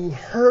Israel who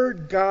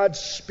heard God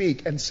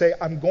speak and say,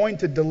 I'm going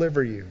to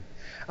deliver you.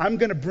 I'm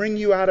going to bring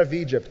you out of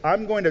Egypt.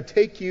 I'm going to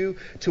take you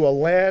to a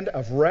land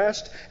of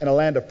rest and a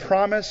land of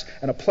promise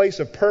and a place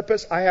of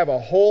purpose. I have a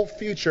whole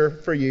future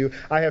for you.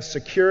 I have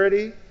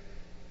security.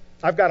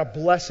 I've got a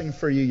blessing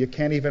for you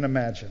can't even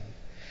imagine.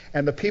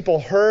 And the people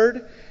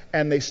heard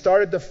and they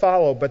started to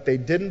follow, but they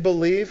didn't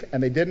believe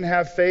and they didn't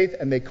have faith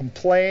and they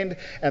complained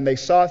and they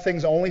saw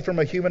things only from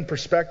a human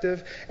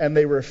perspective and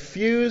they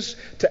refused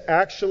to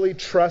actually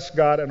trust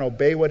God and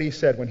obey what He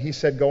said when He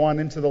said, go on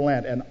into the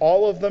land. And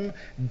all of them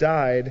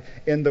died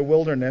in the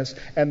wilderness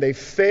and they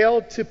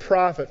failed to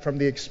profit from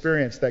the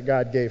experience that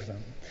God gave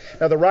them.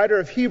 Now, the writer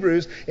of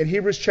Hebrews, in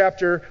Hebrews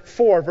chapter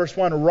 4, verse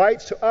 1,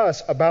 writes to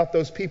us about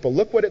those people.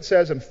 Look what it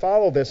says and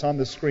follow this on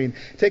the screen.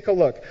 Take a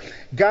look.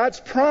 God's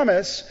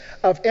promise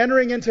of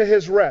entering into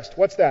His rest.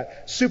 What's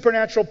that?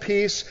 Supernatural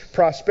peace,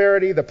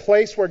 prosperity, the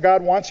place where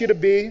God wants you to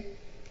be,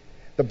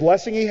 the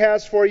blessing He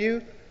has for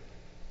you,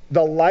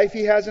 the life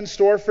He has in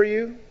store for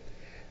you,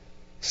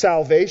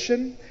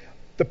 salvation.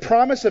 The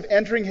promise of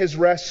entering His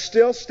rest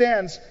still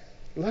stands.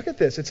 Look at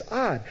this. It's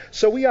odd.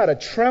 So we ought to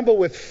tremble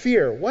with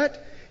fear.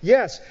 What?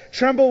 Yes,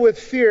 tremble with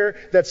fear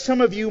that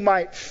some of you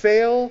might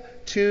fail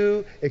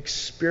to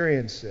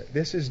experience it.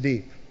 This is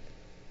deep.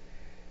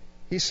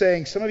 He's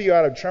saying some of you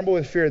ought to tremble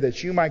with fear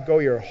that you might go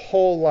your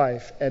whole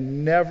life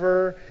and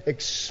never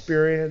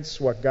experience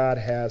what God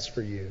has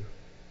for you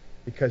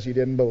because you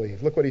didn't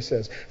believe. Look what he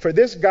says. For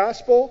this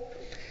gospel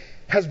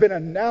has been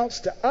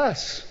announced to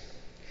us,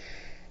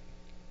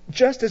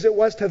 just as it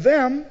was to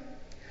them.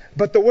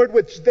 But the word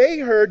which they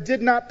heard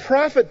did not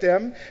profit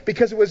them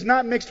because it was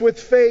not mixed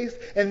with faith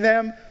in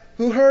them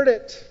who heard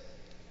it.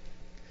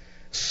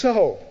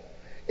 So,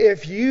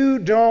 if you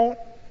don't,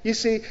 you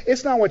see,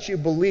 it's not what you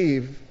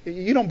believe.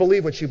 You don't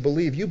believe what you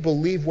believe. You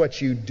believe what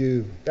you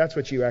do. That's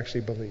what you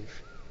actually believe.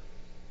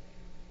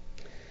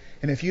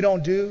 And if you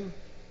don't do,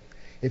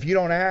 if you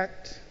don't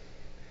act,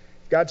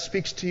 God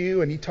speaks to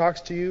you and He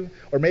talks to you,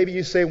 or maybe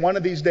you say, one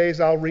of these days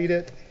I'll read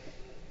it.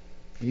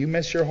 You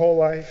miss your whole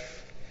life.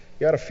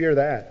 You ought to fear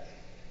that.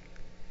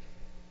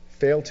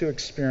 Fail to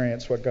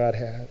experience what God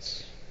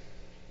has.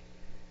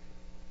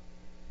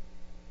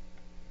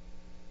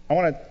 I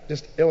want to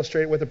just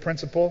illustrate with a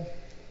principle.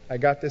 I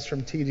got this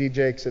from T.D.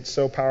 Jakes. It's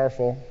so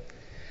powerful.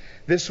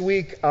 This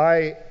week,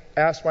 I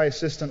asked my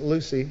assistant,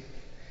 Lucy,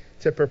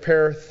 to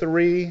prepare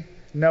 3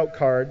 note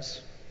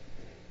cards.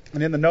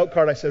 And in the note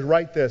card, I said,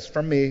 write this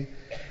from me.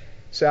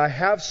 Say, I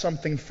have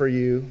something for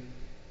you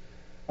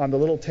on the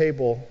little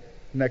table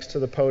next to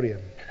the podium.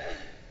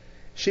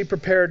 She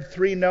prepared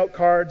 3 note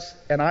cards,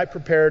 and I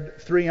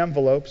prepared 3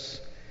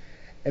 envelopes.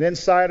 And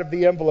inside of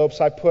the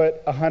envelopes, I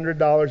put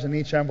 $100 in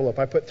each envelope.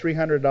 I put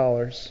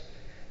 $300,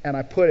 and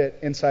I put it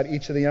inside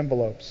each of the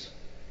envelopes.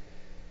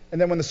 And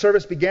then when the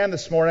service began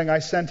this morning, I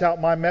sent out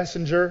my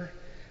messenger,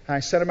 and I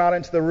sent him out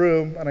into the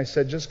room, and I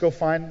said, just go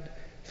find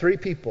 3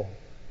 people.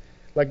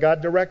 Let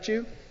God direct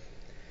you,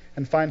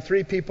 and find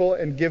 3 people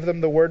and give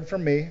them the word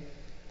from me.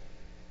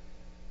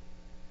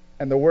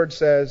 And the word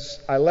says,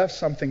 I left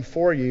something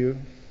for you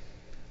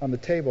on the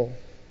table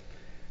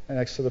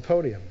next to the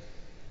podium.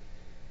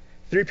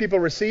 3 people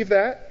received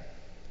that.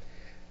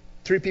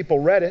 3 people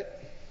read it.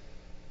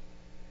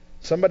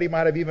 Somebody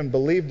might have even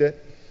believed it,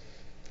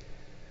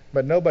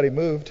 but nobody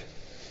moved.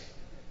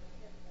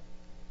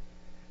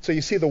 So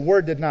you see, the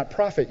word did not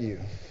profit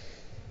you.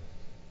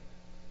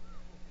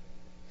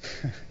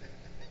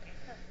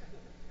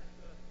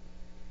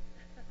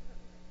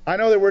 I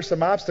know there were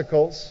some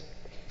obstacles.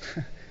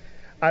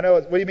 I know,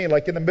 what do you mean?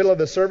 Like in the middle of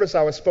the service,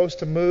 I was supposed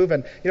to move.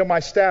 And, my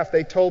staff,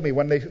 they told me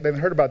when they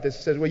heard about this,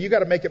 they said, well, you got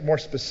to make it more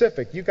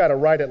specific. You got to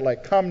write it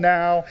like, come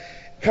now,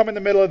 come in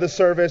the middle of the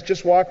service,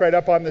 just walk right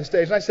up on the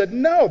stage. And I said,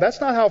 no,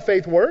 that's not how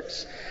faith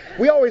works.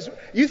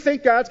 You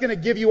think God's going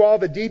to give you all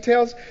the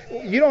details?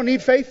 You don't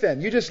need faith then.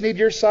 You just need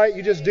your sight.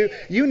 You just do.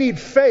 You need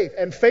faith.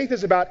 And faith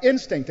is about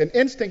instinct. And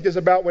instinct is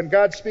about when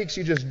God speaks,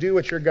 you just do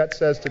what your gut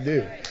says to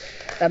do.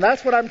 And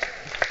that's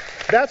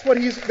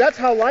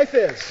how life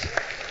is.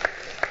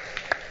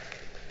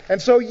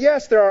 And so,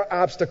 yes, there are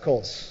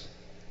obstacles.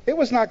 It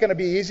was not going to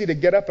be easy to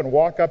get up and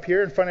walk up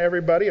here in front of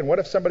everybody. And what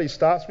if somebody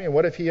stops me? And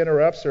what if he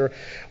interrupts? Or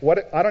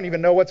I don't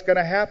even know what's going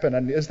to happen.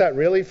 And is that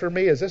really for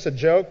me? Is this a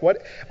joke?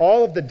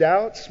 All of the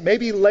doubts?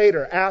 Maybe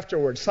later,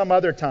 afterwards, some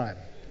other time.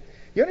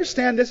 You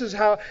understand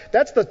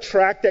that's the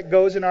track that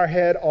goes in our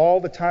head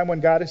all the time when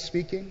God is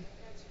speaking?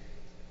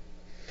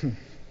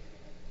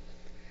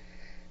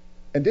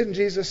 And didn't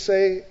Jesus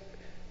say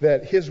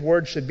that His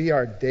word should be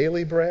our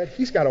daily bread?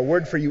 He's got a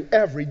word for you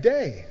every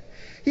day.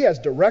 He has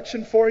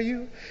direction for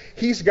you.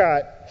 He's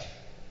got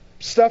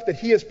stuff that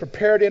He has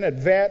prepared in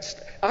advance.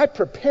 I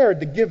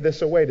prepared to give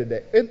this away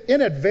today.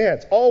 In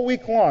advance, all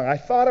week long. I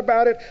thought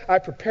about it. I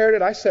prepared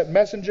it. I sent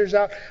messengers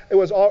out. It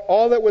was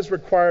all that was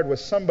required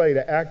was somebody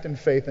to act in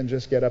faith and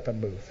just get up and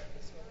move.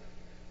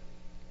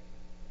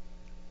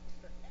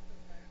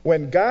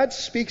 When God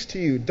speaks to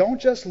you,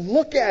 don't just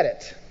look at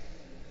it.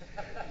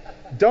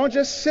 Don't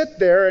just sit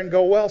there and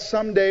go, well,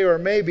 someday or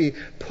maybe.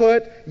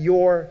 Put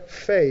your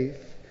faith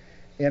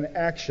in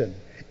action.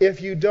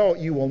 If you don't,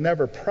 you will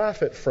never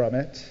profit from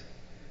it.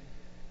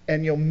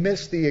 And you'll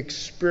miss the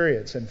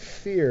experience and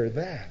fear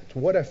that.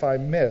 What if I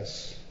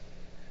miss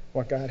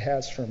what God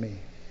has for me?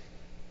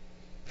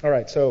 All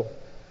right, so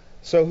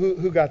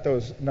who got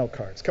those note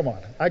cards? Come on.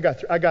 I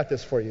got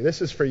this for you.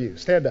 This is for you.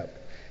 Stand up.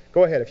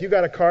 Go ahead. If you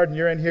got a card and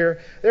you're in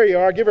here, there you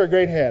are. Give her a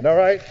great hand, all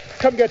right?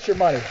 Come get your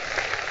money.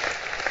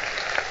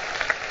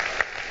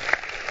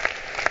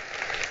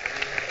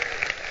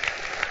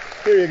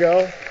 Here you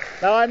go.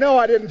 Now, I know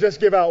I didn't just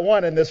give out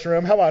one in this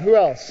room. Come on, who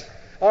else?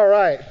 All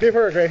right. Give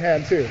her a great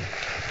hand, too.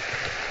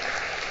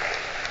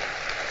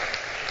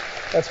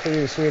 That's for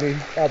you, sweetie.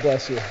 God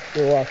bless you.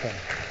 You're welcome.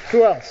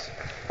 Who else?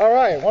 All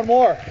right, one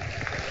more.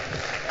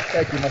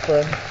 Thank you, my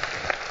friend.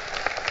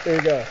 There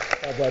you go.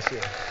 God bless you.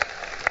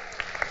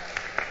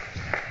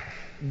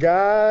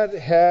 God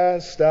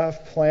has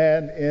stuff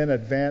planned in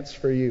advance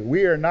for you.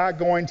 We are not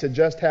going to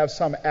just have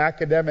some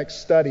academic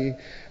study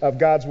of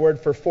God's Word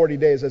for 40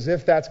 days as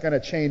if that's going to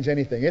change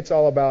anything. It's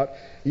all about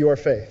your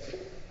faith.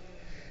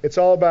 It's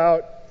all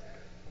about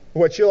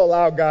what you'll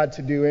allow God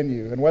to do in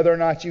you and whether or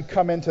not you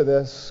come into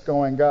this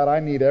going, God,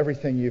 I need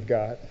everything you've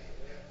got.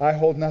 I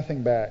hold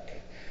nothing back.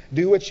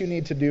 Do what you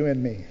need to do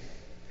in me.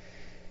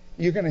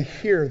 You're going to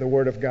hear the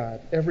Word of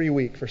God every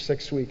week for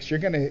 6 weeks. You're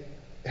going to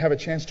have a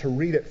chance to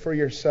read it for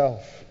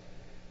yourself.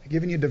 I'm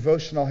giving you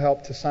devotional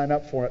help to sign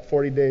up for it,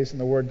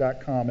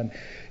 40daysintheword.com. And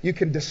you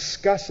can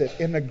discuss it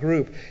in a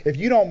group. If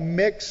you don't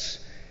mix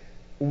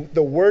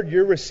the Word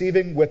you're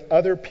receiving with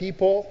other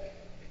people,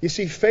 you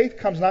see, faith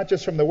comes not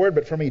just from the Word,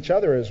 but from each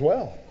other as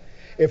well.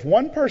 If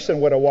one person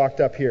would have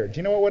walked up here, do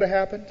you know what would have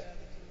happened?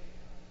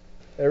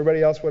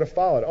 Everybody else would have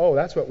followed. Oh,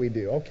 that's what we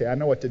do. Okay, I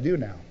know what to do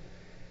now.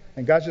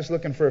 And God's just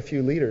looking for a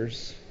few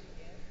leaders.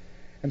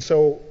 And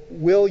so,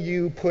 will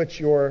you put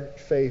your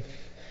faith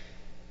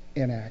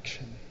in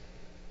action?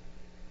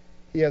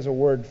 He has a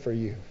word for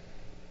you.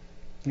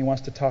 He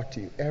wants to talk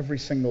to you every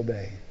single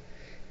day.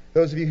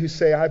 Those of you who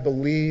say, I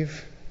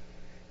believe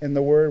in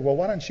the Word, well,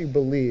 why don't you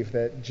believe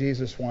that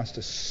Jesus wants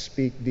to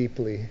speak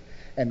deeply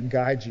and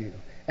guide you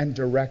and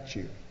direct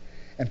you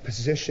and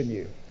position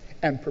you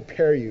and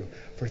prepare you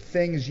for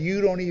things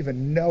you don't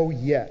even know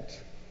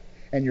yet.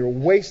 And you're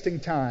wasting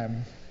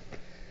time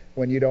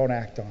when you don't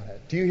act on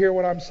it. Do you hear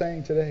what I'm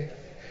saying today?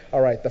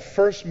 All right, the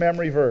first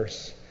memory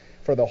verse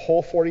for the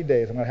whole 40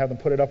 days, I'm going to have them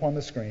put it up on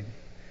the screen.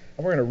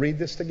 And we're going to read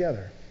this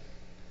together.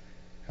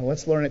 And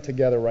let's learn it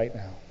together right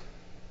now.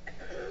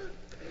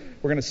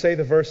 We're going to say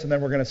the verse and then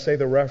we're going to say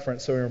the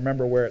reference so we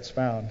remember where it's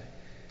found.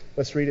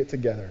 Let's read it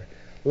together.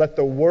 Let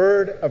the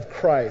word of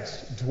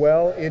Christ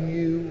dwell in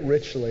you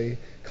richly.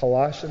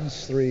 Colossians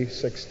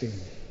 3:16.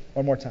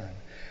 One more time.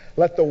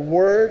 Let the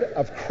word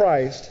of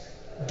Christ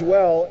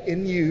dwell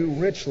in you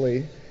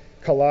richly.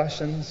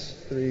 Colossians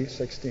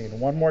 3:16.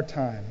 One more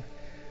time.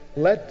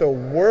 Let the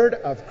word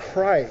of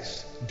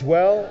Christ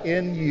dwell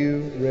in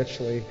you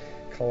richly.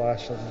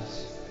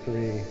 Colossians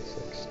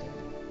 3:16.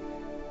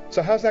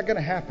 So how's that going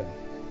to happen?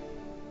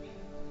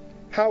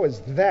 How is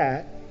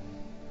that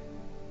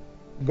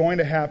going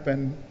to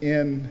happen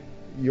in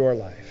your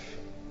life?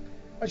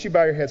 Why don't you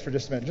bow your heads for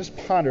just a minute? Just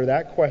ponder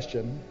that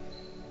question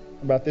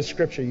about this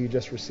scripture you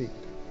just received.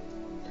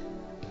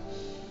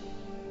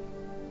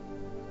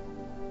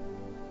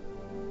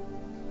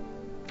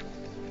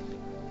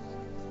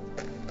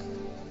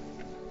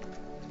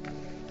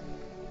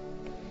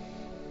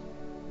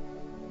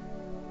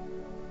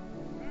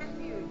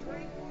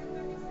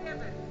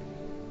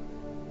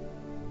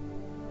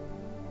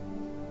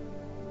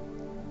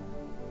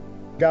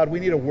 God,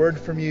 we need a word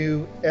from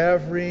you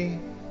every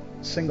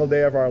single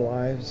day of our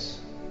lives.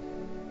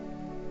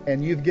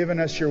 And you've given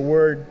us your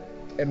word,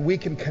 and we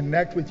can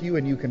connect with you,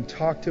 and you can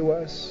talk to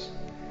us,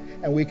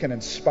 and we can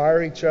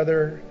inspire each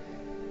other,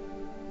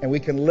 and we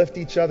can lift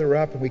each other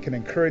up, and we can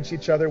encourage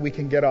each other. We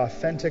can get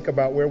authentic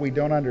about where we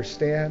don't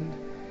understand,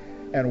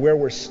 and where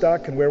we're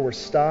stuck, and where we're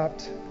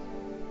stopped.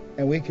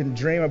 And we can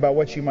dream about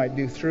what you might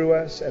do through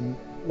us. And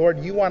Lord,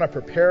 you want to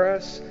prepare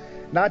us,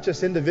 not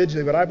just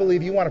individually, but I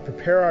believe you want to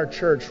prepare our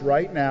church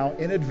right now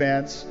in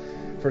advance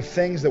for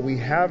things that we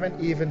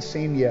haven't even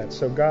seen yet.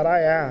 So God,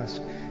 I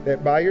ask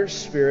that by your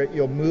Spirit,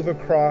 you'll move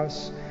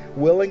across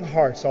willing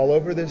hearts all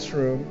over this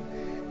room.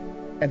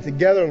 And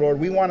together, Lord,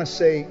 we want to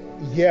say,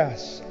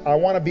 yes, I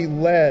want to be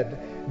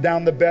led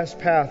down the best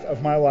path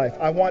of my life.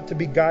 I want to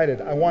be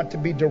guided. I want to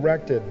be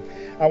directed.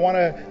 I want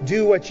to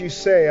do what you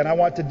say, and I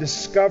want to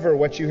discover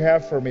what you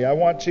have for me. I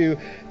want to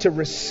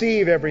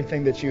receive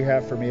everything that you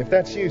have for me. If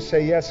that's you,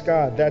 say, yes,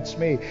 God, that's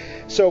me.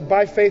 So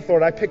by faith,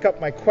 Lord, I pick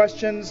up my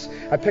questions.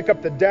 I pick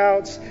up the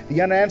doubts,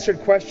 the unanswered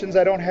questions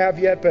I don't have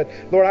yet. But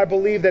Lord, I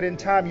believe that in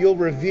time you'll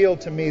reveal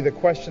to me the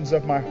questions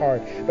of my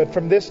heart. But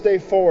from this day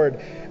forward,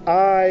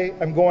 I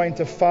am going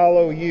to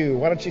follow you.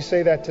 Why don't you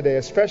say that today?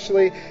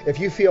 Especially if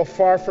you feel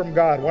far from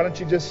God, why don't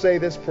you just say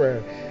this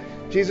prayer?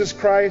 Jesus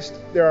Christ,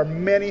 there are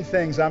many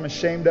things I'm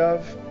ashamed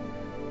of.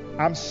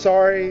 I'm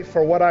sorry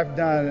for what I've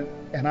done,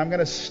 and I'm going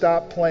to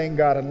stop playing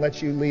God and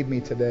let you lead me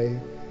today.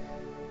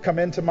 Come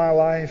into my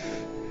life,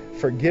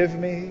 forgive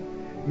me,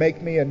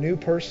 make me a new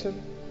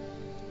person.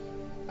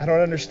 I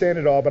don't understand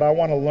it all, but I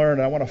want to learn.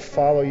 I want to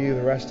follow you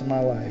the rest of my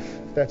life.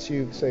 If that's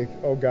you, say,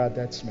 oh God,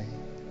 that's me.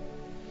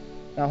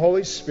 Now,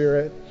 Holy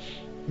Spirit,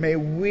 may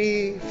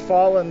we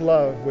fall in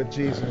love with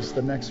Jesus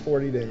the next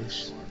 40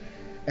 days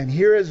and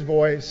hear his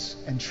voice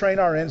and train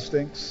our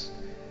instincts.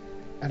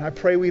 And I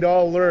pray we'd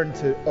all learn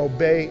to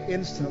obey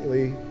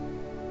instantly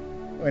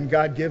when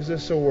God gives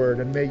us a word,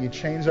 and may you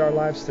change our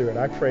lives through it.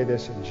 I pray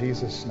this in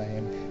Jesus'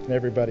 name. And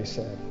everybody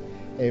said,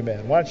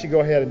 amen. Why don't you go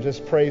ahead and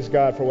just praise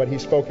God for what he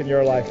spoke in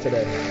your life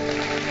today.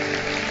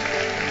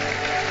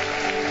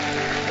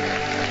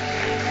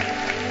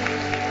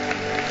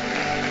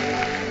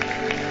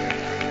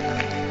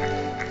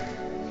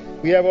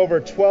 We have over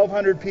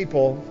 1,200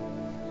 people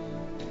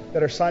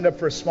that are signed up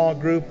for a small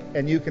group,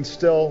 and you can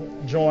still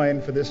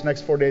join for this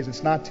next 4 days.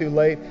 It's not too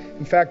late.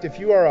 In fact, if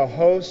you are a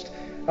host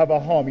of a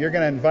home, you're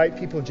going to invite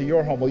people into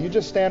your home. Will you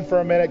just stand for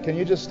a minute? Can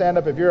you just stand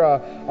up? If you're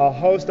a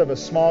host of a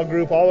small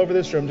group all over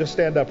this room, just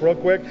stand up real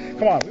quick.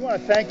 Come on. We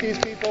want to thank these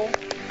people.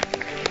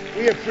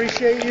 We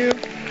appreciate you.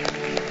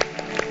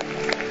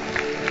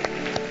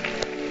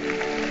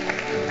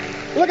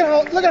 Look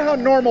at how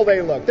normal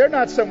they look. They're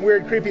not some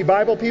weird, creepy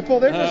Bible people.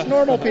 They're just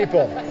normal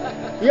people.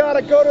 You ought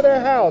to go to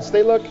their house.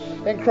 They look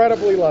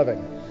incredibly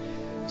loving.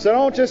 So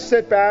don't just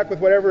sit back with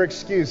whatever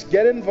excuse.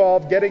 Get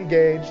involved. Get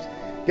engaged.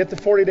 Get to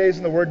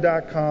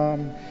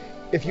 40daysintheword.com.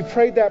 If you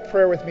prayed that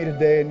prayer with me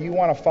today and you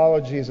want to follow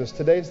Jesus,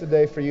 today's the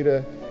day for you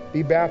to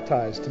be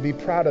baptized, to be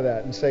proud of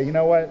that and say, you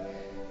know what?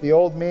 The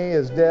old me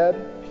is dead,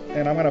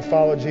 and I'm going to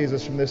follow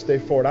Jesus from this day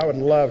forward. I would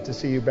love to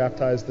see you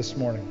baptized this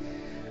morning.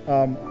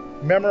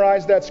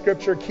 Memorize that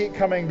scripture, keep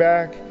coming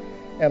back,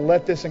 and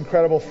let this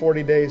incredible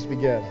 40 days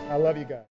begin. I love you guys.